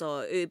Bottles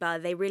or Uber.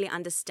 They really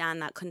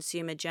understand that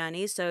consumer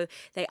journey. So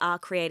they are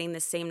creating the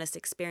seamless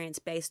experience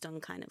based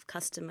on kind of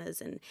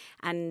customers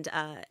and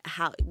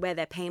where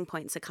their pain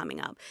points are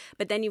coming up.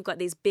 But then you've got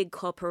these big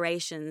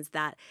corporations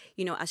that,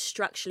 you know, are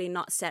structurally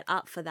not set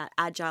up for that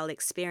agile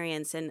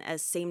experience and a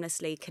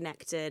seamlessly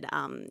connected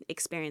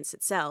experience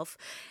itself.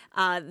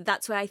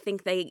 That's where I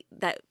think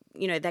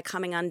they're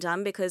coming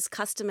undone, because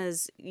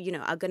customers, you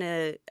know, are going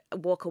to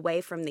walk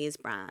away from these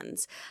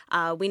brands.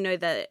 We know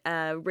that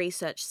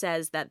research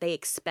says that they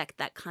expect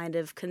that kind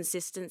of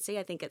consistency.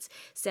 I think it's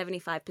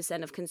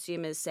 75% of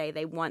consumers say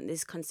they want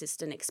these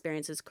consistent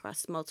experiences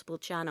across multiple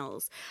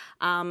channels.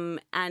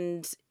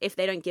 And if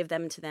they don't give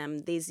them to them,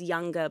 these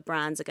younger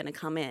brands are going to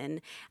come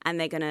in and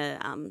they're going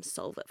to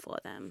solve it for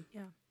them.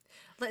 Yeah.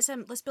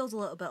 Let's build a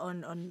little bit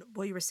on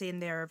what you were saying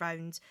there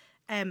around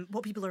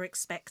what people are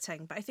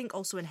expecting. But I think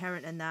also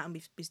inherent in that, and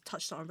we've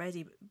touched on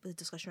already with the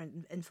discussion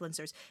around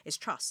influencers, is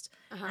trust.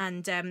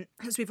 And so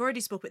we've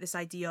already spoke about this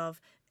idea of,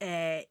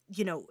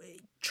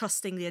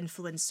 trusting the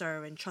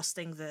influencer and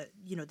trusting that,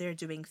 they're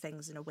doing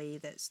things in a way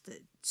that's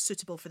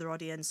suitable for their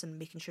audience and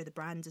making sure the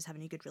brand is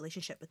having a good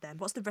relationship with them.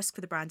 What's the risk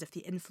for the brand if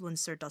the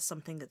influencer does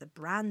something that the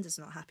brand is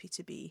not happy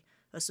to be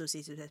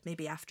associated with,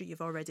 maybe after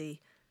you've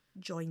already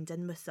joined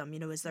in with them?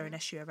 Is there an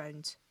issue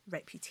around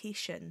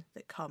reputation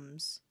that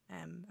comes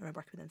around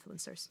working with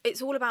influencers?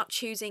 It's all about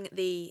choosing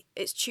the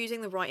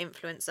right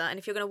influencer, and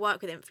if you're going to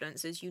work with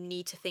influencers, you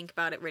need to think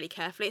about it really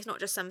carefully. It's not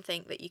just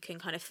something that you can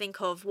kind of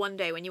think of one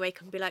day when you wake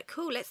up and be like,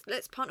 cool,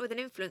 let's partner with an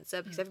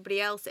influencer because everybody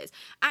else is.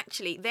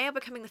 Actually, they are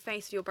becoming the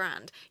face of your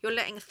brand. You're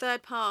letting a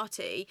third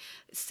party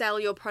sell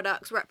your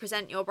products,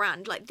 represent your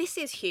brand. Like, this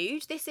is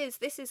huge. This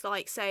is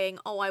like saying,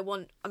 oh, I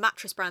want a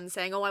mattress brand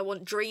saying, oh, I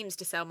want Dreams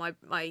to sell my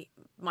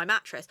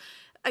mattress.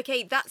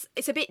 Okay,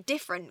 it's a bit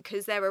different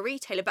because they're a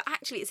retailer, but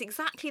actually it's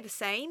exactly the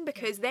same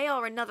because they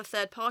are another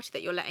third party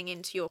that you're letting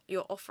into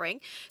your offering.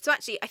 So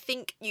actually, I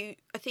think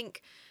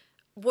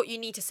what you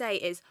need to say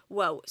is,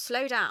 well,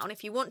 slow down.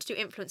 If you want to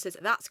do influencers,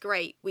 that's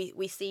great.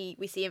 We see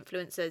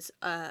influencers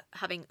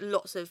having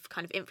lots of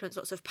kind of influence,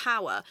 lots of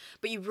power,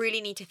 but you really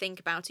need to think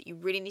about it. You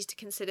really need to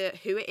consider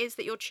who it is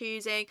that you're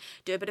choosing,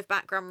 do a bit of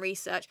background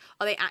research.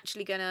 Are they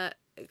actually going to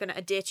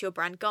adhere to your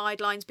brand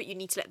guidelines? But you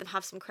need to let them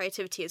have some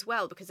creativity as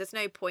well, because there's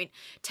no point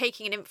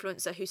taking an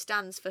influencer who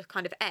stands for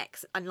kind of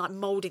X and like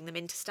molding them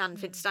into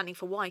standing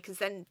for Y, because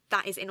then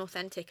that is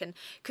inauthentic. And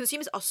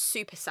consumers are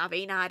super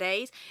savvy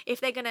nowadays. If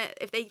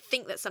they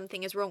think that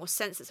something is wrong or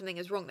sense that something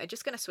is wrong, they're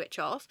just going to switch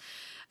off.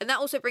 And that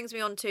also brings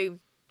me on to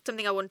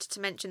something I wanted to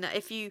mention, that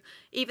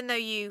even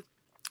though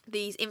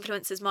these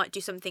influencers might do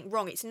something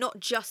wrong, it's not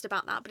just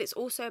about that, but it's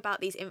also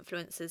about these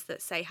influencers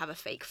that say have a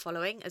fake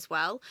following as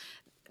well.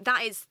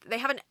 That is, they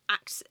haven't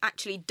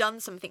actually done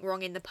something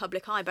wrong in the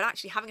public eye, but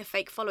actually having a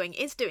fake following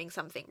is doing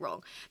something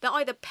wrong. They're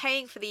either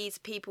paying for these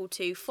people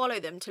to follow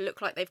them to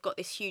look like they've got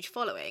this huge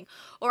following,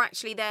 or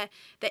actually they're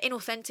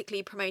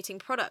inauthentically promoting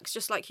products,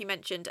 just like you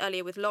mentioned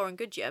earlier with Lauren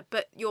Goodyear.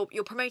 But you're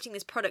promoting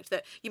this product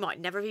that you might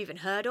never have even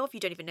heard of. You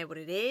don't even know what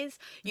it is.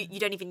 You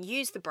don't even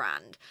use the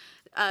brand.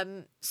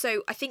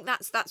 So I think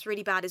that's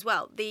really bad as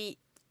well.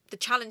 The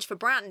challenge for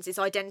brands is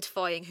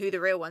identifying who the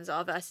real ones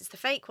are versus the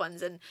fake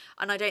ones. And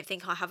I don't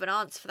think I have an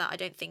answer for that. I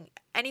don't think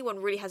anyone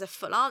really has a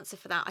full answer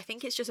for that. I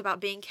think it's just about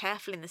being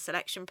careful in the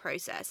selection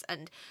process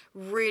and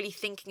really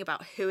thinking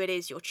about who it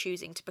is you're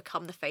choosing to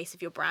become the face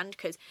of your brand.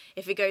 Because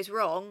if it goes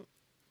wrong,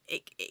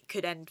 it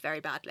could end very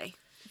badly.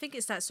 I think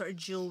it's that sort of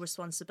dual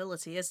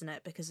responsibility, isn't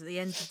it? Because at the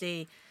end of the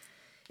day,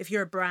 if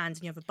you're a brand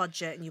and you have a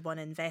budget and you want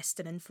to invest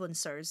in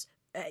influencers,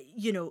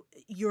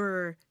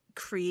 you're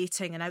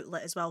creating an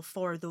outlet as well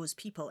for those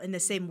people in the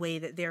same way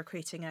that they're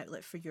creating an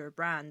outlet for your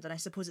brand. And I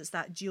suppose it's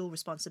that dual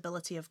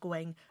responsibility of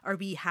going, are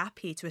we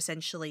happy to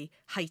essentially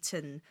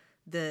heighten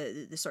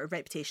the sort of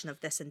reputation of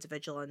this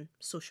individual on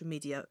social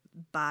media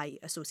by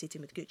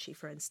associating with Gucci,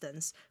 for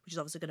instance, which is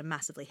obviously going to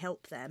massively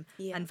help them,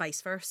 and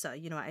vice versa,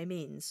 you know what I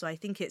mean? So I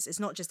think it's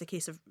not just a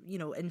case of,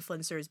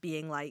 influencers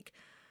being like,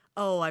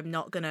 oh, I'm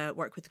not going to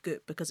work with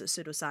Goop because it's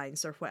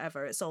pseudoscience or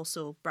whatever. It's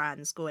also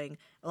brands going,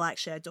 well,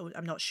 actually,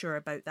 I'm not sure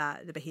about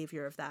that, the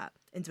behaviour of that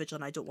individual,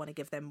 and I don't want to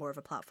give them more of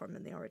a platform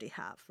than they already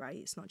have, right?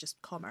 It's not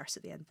just commerce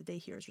at the end of the day.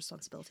 Here's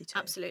responsibility too.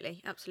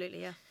 Absolutely,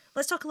 yeah.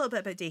 Let's talk a little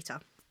bit about data.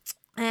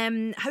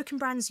 How can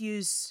brands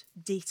use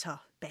data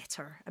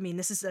better? I mean,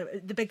 this is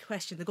the big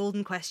question, the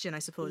golden question, I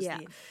suppose,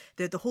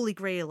 the holy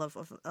grail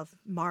of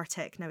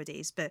MarTech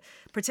nowadays, but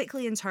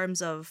particularly in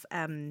terms of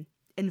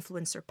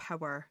influencer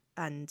power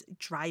and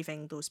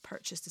driving those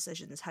purchase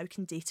decisions. How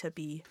can data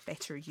be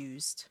better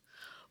used?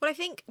 Well, I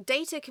think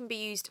data can be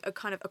used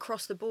kind of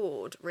across the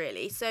board,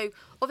 really. So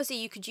obviously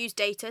you could use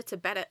data to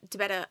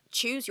better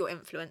choose your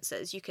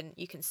influencers.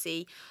 You can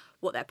see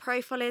what their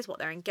profile is, what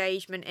their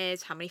engagement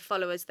is, how many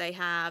followers they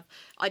have,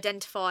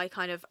 identify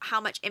kind of how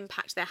much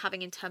impact they're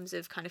having in terms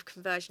of kind of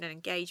conversion and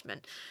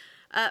engagement.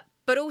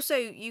 But also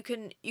you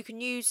can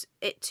use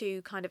it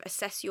to kind of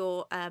assess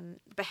your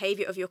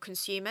behaviour of your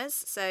consumers.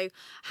 So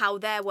how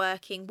they're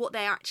working, what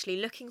they're actually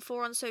looking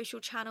for on social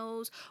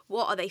channels,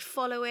 what are they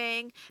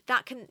following.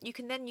 You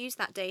can then use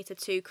that data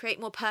to create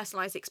more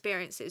personalised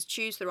experiences,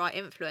 choose the right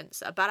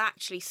influencer, but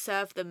actually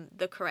serve them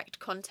the correct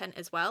content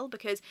as well.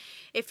 Because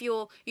if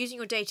you're using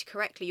your data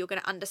correctly, you're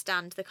going to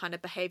understand the kind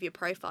of behaviour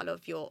profile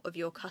of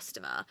your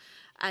customer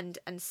and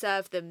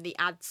serve them the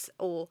ads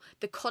or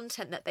the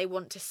content that they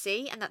want to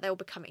see and that they'll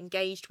become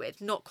engaged with,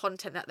 not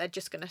content that they're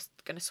just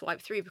gonna swipe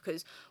through.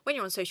 Because when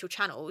you're on social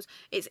channels,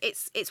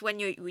 it's when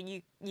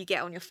you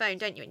get on your phone,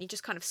 don't you, and you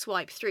just kind of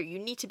swipe through. You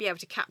need to be able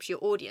to capture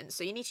your audience,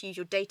 so you need to use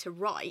your data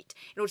right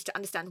in order to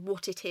understand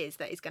what it is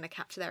that is going to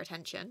capture their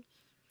attention.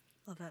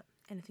 Love it.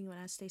 Anything you want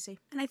to add, Stacey?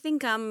 And I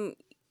think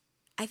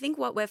I think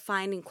what we're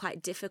finding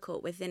quite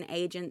difficult within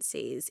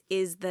agencies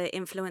is the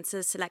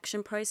influencer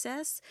selection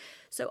process.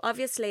 So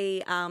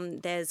obviously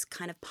there's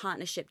kind of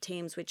partnership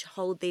teams which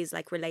hold these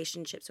like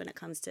relationships when it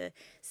comes to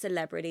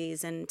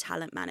celebrities and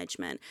talent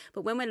management.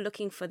 But when we're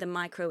looking for the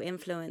micro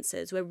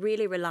influencers, we're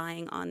really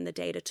relying on the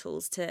data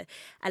tools to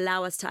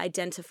allow us to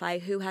identify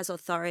who has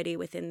authority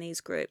within these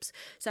groups.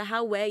 So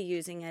how we're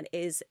using it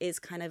is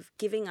kind of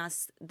giving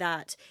us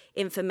that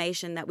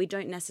information that we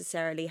don't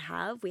necessarily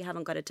have. We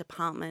haven't got a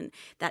department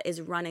that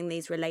is running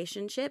these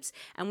relationships,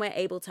 and we're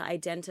able to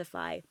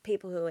identify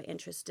people who are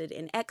interested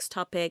in X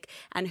topic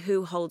and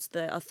who holds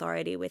the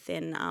authority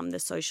within the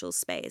social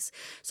space.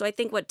 So I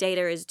think what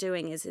data is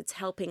doing is it's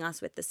helping us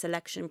with the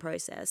selection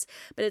process,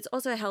 but it's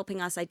also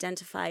helping us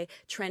identify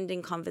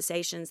trending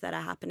conversations that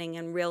are happening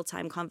in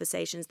real-time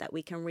conversations that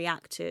we can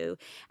react to,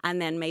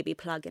 and then maybe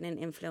plug in an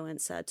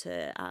influencer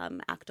to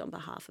act on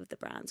behalf of the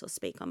brands or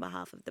speak on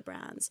behalf of the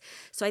brands.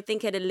 So I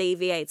think it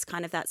alleviates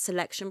kind of that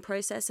selection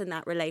process and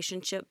that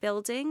relationship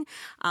building.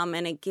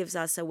 And it gives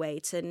us a way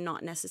to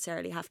not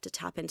necessarily have to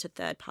tap into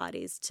third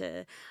parties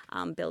to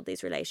build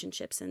these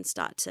relationships and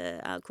start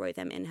to grow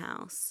them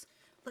in-house.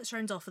 Let's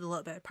round off with a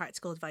little bit of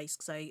practical advice,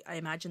 because I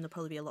imagine there'll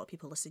probably be a lot of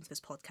people listening to this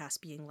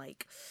podcast being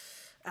like,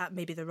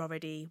 maybe they're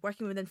already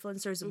working with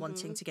influencers and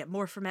wanting to get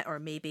more from it, or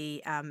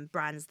maybe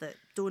brands that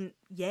don't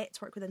yet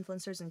work with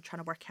influencers and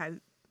trying to work out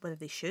whether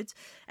they should.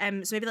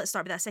 So maybe let's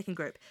start with that second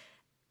group.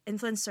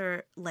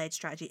 Influencer-led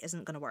strategy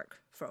isn't going to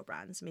work for all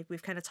brands. Maybe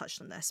we've kind of touched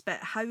on this, but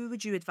how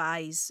would you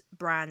advise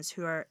brands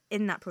who are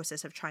in that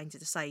process of trying to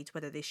decide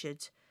whether they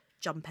should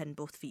jump in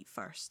both feet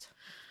first?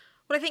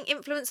 Well, I think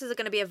influencers are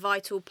going to be a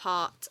vital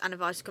part and a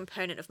vital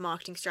component of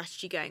marketing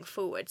strategy going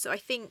forward. So I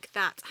think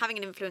that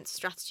having an influencer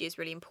strategy is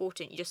really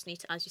important. You just need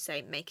to, as you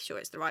say, make sure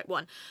it's the right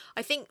one.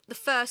 I think the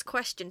first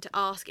question to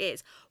ask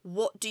is,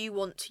 what do you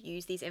want to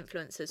use these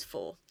influencers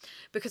for?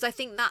 Because I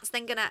think that's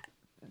then going to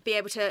be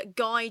able to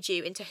guide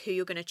you into who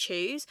you're going to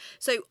choose.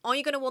 So are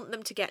you going to want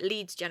them to get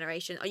leads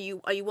generation? Are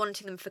you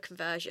wanting them for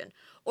conversion?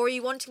 Or are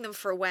you wanting them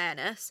for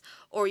awareness?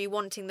 Or are you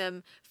wanting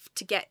them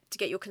to get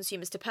your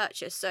consumers to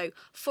purchase? So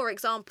for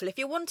example, if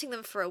you're wanting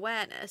them for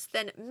awareness,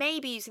 then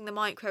maybe using the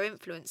micro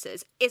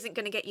influencers isn't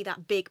going to get you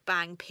that big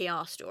bang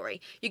PR story.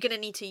 You're going to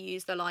need to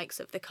use the likes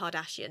of the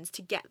Kardashians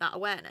to get that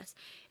awareness.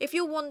 If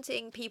you're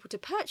wanting people to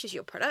purchase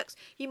your products,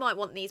 you might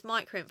want these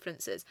micro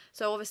influencers.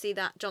 So obviously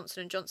that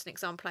Johnson & Johnson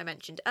example I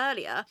mentioned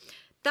earlier,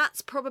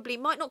 that's probably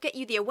might not get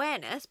you the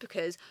awareness,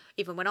 because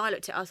even when I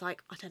looked at it, I was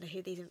like, I don't know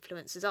who these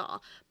influencers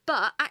are.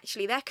 But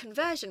actually their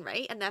conversion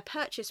rate and their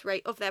purchase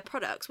rate of their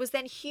products was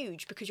then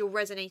huge because you're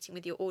resonating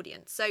with your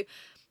audience. So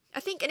I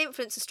think an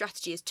influencer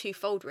strategy is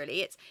twofold,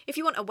 really. It's, if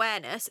you want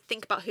awareness,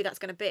 think about who that's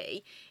going to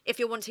be. If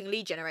you're wanting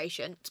lead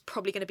generation, it's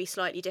probably going to be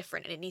slightly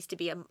different, and it needs to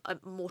be a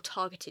more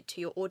targeted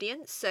to your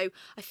audience. So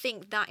I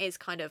think that is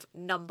kind of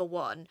number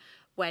one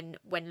when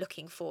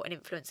looking for an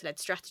influencer-led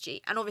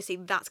strategy. And obviously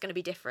that's going to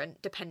be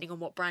different depending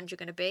on what brand you're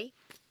going to be.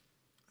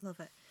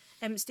 Love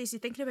it. Stacey,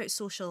 thinking about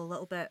social a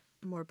little bit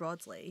more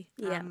broadly,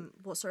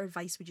 what sort of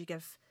advice would you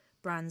give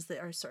brands that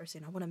are sort of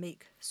saying, I want to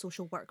make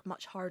social work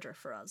much harder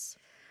for us?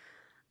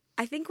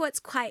 I think what's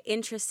quite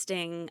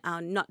interesting,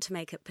 not to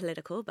make it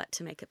political, but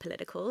to make it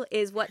political,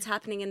 is what's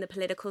happening in the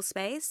political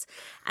space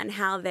and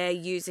how they're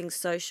using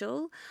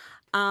social.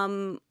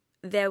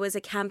 There was a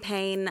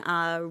campaign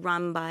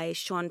run by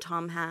Sean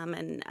Tomham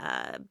and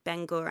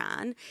Ben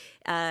Guran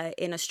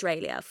in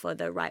Australia for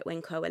the Right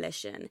Wing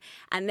Coalition.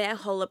 And their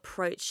whole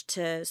approach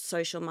to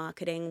social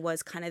marketing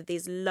was kind of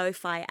these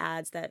lo-fi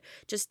ads that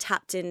just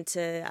tapped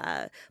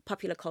into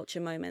popular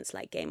culture moments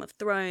like Game of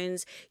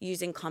Thrones,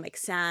 using Comic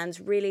Sans,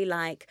 really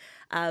like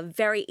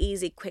very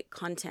easy, quick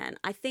content.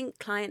 I think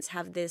clients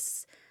have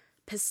this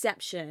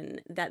perception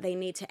that they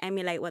need to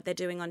emulate what they're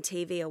doing on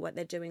TV or what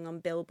they're doing on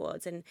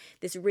billboards and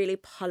this really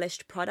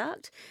polished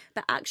product.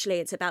 But actually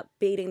it's about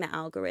beating the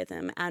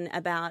algorithm and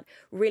about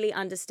really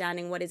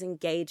understanding what is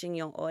engaging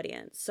your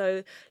audience.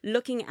 So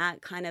looking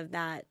at kind of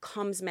that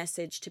comms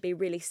message to be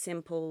really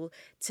simple,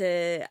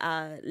 to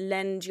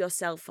lend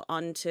yourself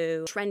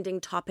onto trending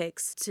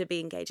topics, to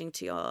be engaging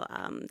to your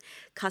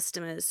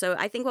customers. So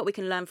I think what we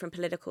can learn from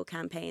political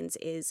campaigns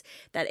is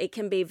that it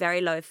can be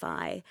very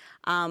lo-fi.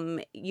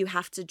 You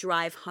have to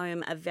drive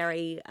home a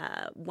very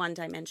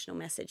one-dimensional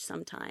message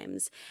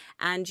sometimes,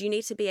 and you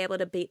need to be able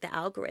to beat the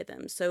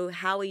algorithm. So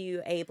how are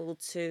you able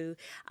to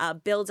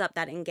build up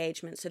that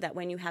engagement so that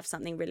when you have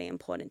something really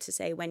important to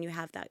say, when you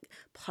have that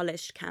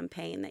polished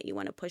campaign that you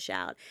want to push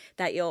out,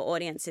 that your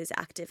audience is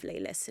actively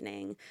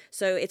listening?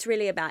 So it's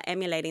really about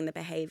emulating the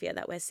behavior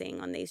that we're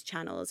seeing on these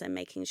channels and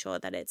making sure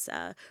that it's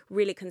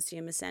really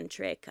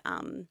consumer-centric.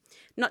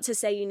 Not to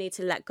say you need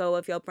to let go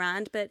of your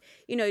brand, but,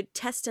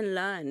 test and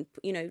learn,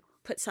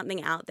 put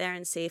something out there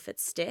and see if it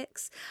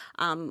sticks.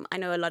 I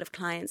know a lot of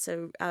clients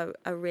are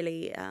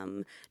really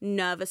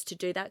nervous to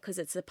do that because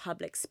it's a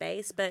public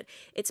space, but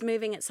it's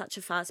moving at such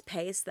a fast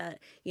pace that,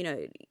 you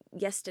know,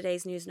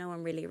 yesterday's news no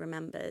one really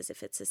remembers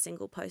if it's a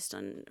single post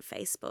on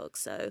Facebook.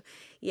 So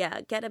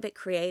yeah, get a bit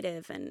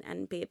creative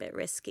and be a bit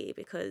risky,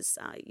 because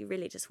you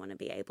really just want to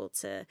be able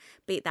to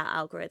beat that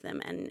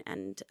algorithm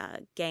and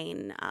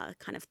gain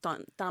kind of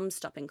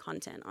thumb-stopping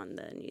content on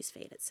the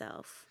newsfeed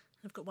itself.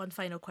 I've got one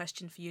final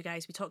question for you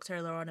guys. We talked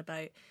earlier on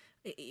about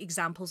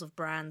examples of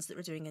brands that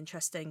were doing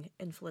interesting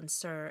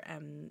influencer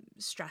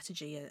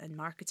strategy and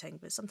marketing,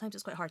 but sometimes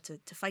it's quite hard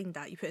to find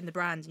that. You put in the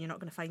brand and you're not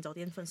going to find all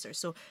the influencers.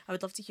 So I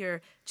would love to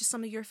hear just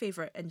some of your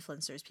favourite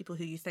influencers, people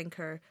who you think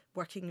are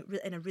working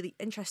in a really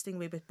interesting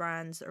way with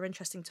brands that are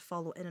interesting to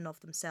follow in and of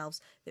themselves,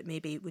 that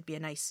maybe would be a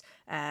nice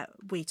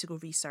way to go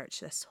research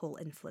this whole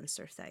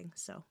influencer thing.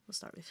 So we'll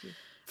start with you.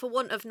 For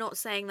want of not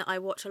saying that I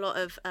watch a lot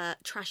of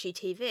trashy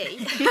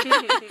TV,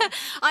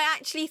 I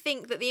actually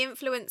think that the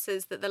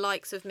influencers that the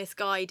likes of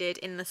Missguided,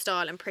 In the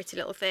Style and Pretty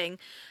Little Thing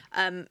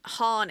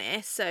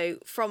harness, so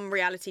from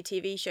reality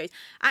TV shows,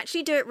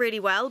 actually do it really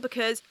well,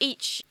 because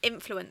each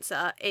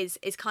influencer is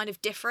kind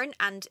of different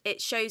and it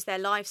shows their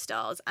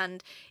lifestyles.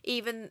 And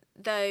even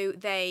though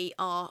they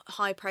are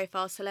high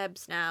profile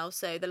celebs now,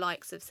 so the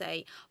likes of,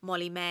 say,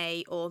 Molly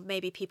May, or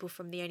maybe people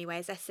from The Only Way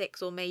is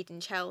Essex or Made in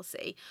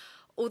Chelsea,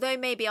 although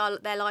maybe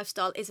their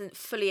lifestyle isn't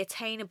fully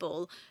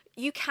attainable,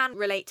 you can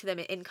relate to them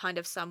in kind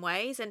of some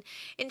ways. And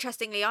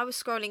interestingly, I was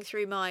scrolling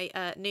through my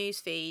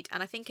news feed,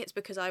 and I think it's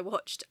because I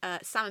watched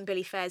Sam and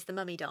Billy Fair's The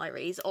Mummy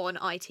Diaries on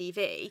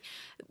ITV.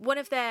 One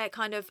of their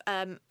kind of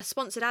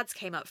sponsored ads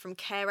came up from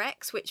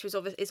Carex, which is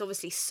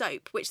obviously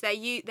soap, which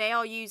they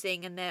are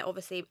using and they're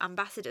obviously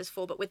ambassadors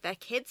for, but with their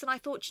kids. And I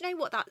thought, you know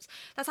what,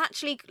 that's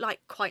actually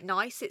like quite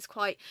nice. It's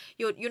quite,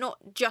 you're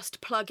not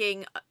just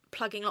plugging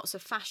lots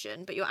of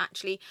fashion, but you're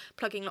actually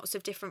plugging lots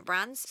of different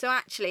brands. So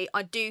actually,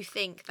 I do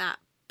think that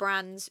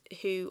brands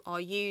who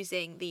are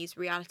using these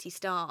reality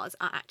stars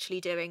are actually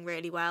doing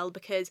really well,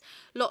 because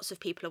lots of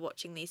people are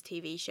watching these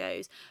TV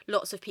shows.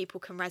 Lots of people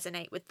can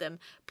resonate with them,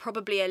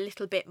 probably a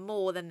little bit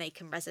more than they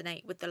can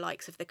resonate with the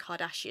likes of the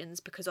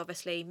Kardashians, because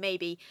obviously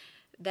maybe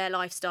their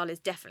lifestyle is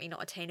definitely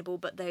not attainable,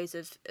 but those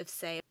of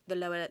say, the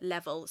lower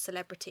level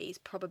celebrities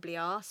probably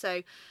are.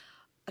 So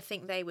I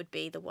think they would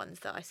be the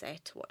ones that I say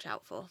to watch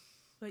out for.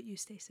 What about you,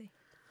 Stacey?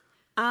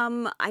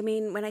 I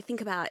mean, when I think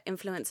about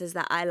influencers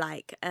that I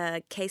like,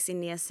 Casey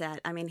Neistat,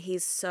 I mean,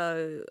 he's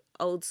so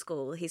old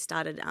school. He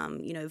started,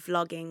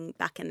 vlogging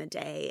back in the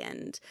day,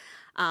 and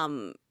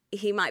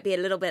he might be a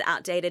little bit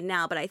outdated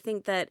now, but I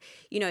think that,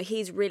 you know,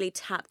 he's really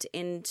tapped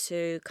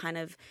into kind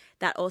of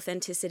that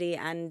authenticity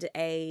and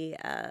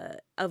a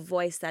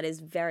voice that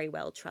is very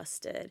well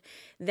trusted.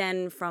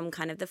 Then from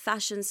kind of the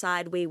fashion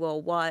side,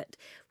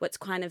 what's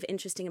kind of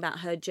interesting about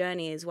her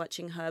journey is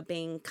watching her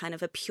being kind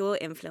of a pure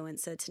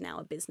influencer to now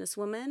a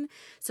businesswoman.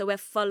 So we're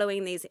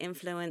following these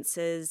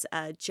influencers'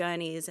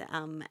 journeys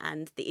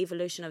and the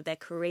evolution of their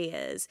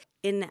careers.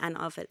 In and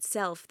of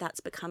itself,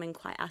 that's becoming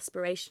quite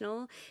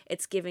aspirational.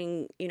 It's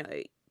giving, you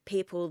know,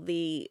 people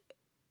the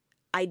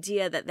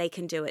idea that they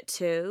can do it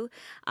too,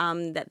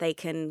 that they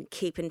can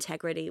keep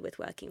integrity with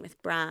working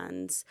with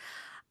brands.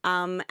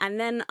 And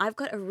then I've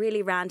got a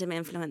really random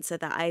influencer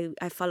that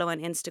I follow on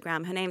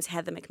Instagram. Her name's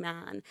Heather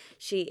McMahon.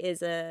 She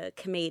is a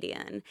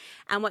comedian.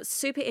 And what's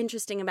super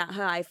interesting about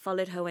her, I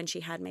followed her when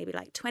she had maybe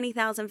like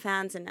 20,000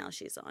 fans, and now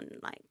she's on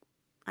like,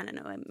 I don't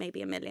know, maybe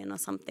 1 million or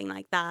something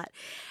like that.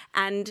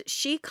 And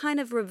she kind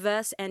of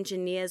reverse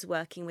engineers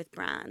working with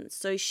brands.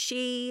 So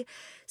she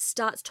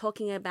starts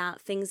talking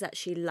about things that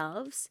she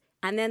loves,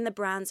 and then the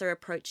brands are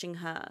approaching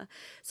her.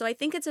 So I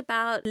think it's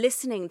about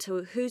listening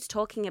to who's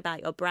talking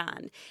about your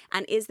brand,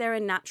 and is there a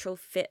natural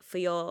fit for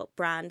your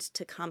brand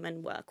to come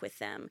and work with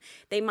them.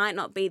 They might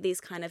not be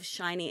these kind of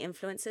shiny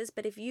influencers,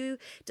 but if you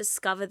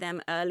discover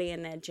them early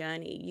in their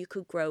journey, you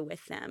could grow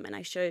with them. And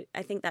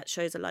I think that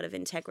shows a lot of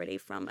integrity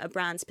from a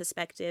brand's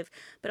perspective,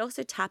 but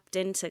also tapped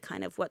into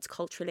kind of what's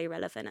culturally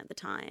relevant at the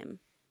time.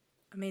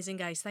 Amazing,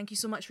 guys. Thank you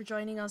so much for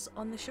joining us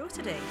on the show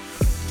today.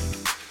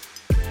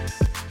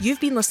 You've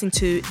been listening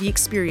to The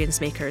Experience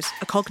Makers,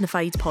 a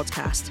Cognified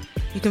podcast.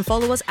 You can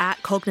follow us at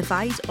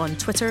Cognified on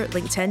Twitter,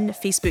 LinkedIn,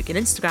 Facebook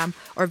and Instagram,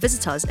 or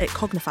visit us at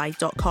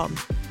cognified.com.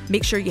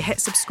 Make sure you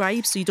hit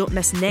subscribe so you don't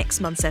miss next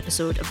month's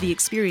episode of The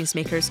Experience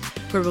Makers,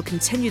 where we'll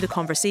continue the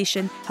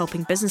conversation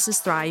helping businesses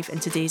thrive in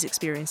today's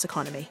experience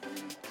economy.